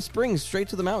Colorado Springs straight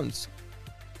to the mountains.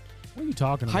 What are you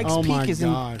talking about? Hikes Oh my Peak is in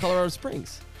gosh. Colorado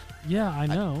Springs. Yeah, I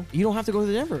know. You don't have to go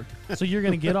to Denver. So you're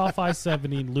going to get off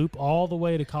I-70 and loop all the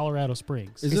way to Colorado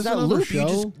Springs. Is It's this not another loop.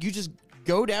 show? You just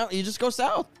go down. You just go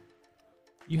south.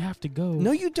 You have to go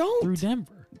No, you don't. through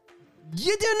Denver.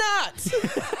 You do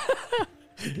not.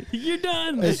 You're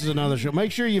done. This is another show.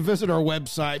 Make sure you visit our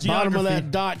website, Geography.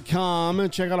 bottomofthat.com,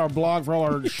 and check out our blog for all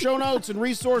our show notes and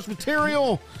resource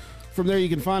material. From there, you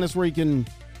can find us where you can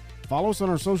follow us on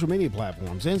our social media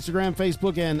platforms, Instagram,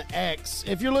 Facebook, and X.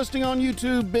 If you're listening on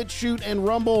YouTube, BitChute, and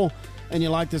Rumble, and you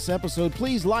like this episode,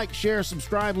 please like, share,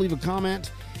 subscribe, leave a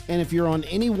comment. And if you're on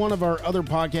any one of our other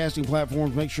podcasting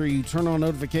platforms, make sure you turn on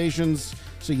notifications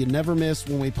so you never miss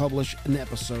when we publish an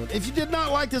episode. If you did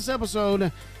not like this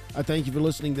episode, I thank you for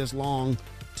listening this long.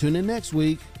 Tune in next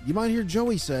week. You might hear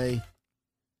Joey say,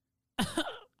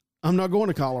 I'm not going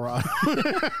to Colorado.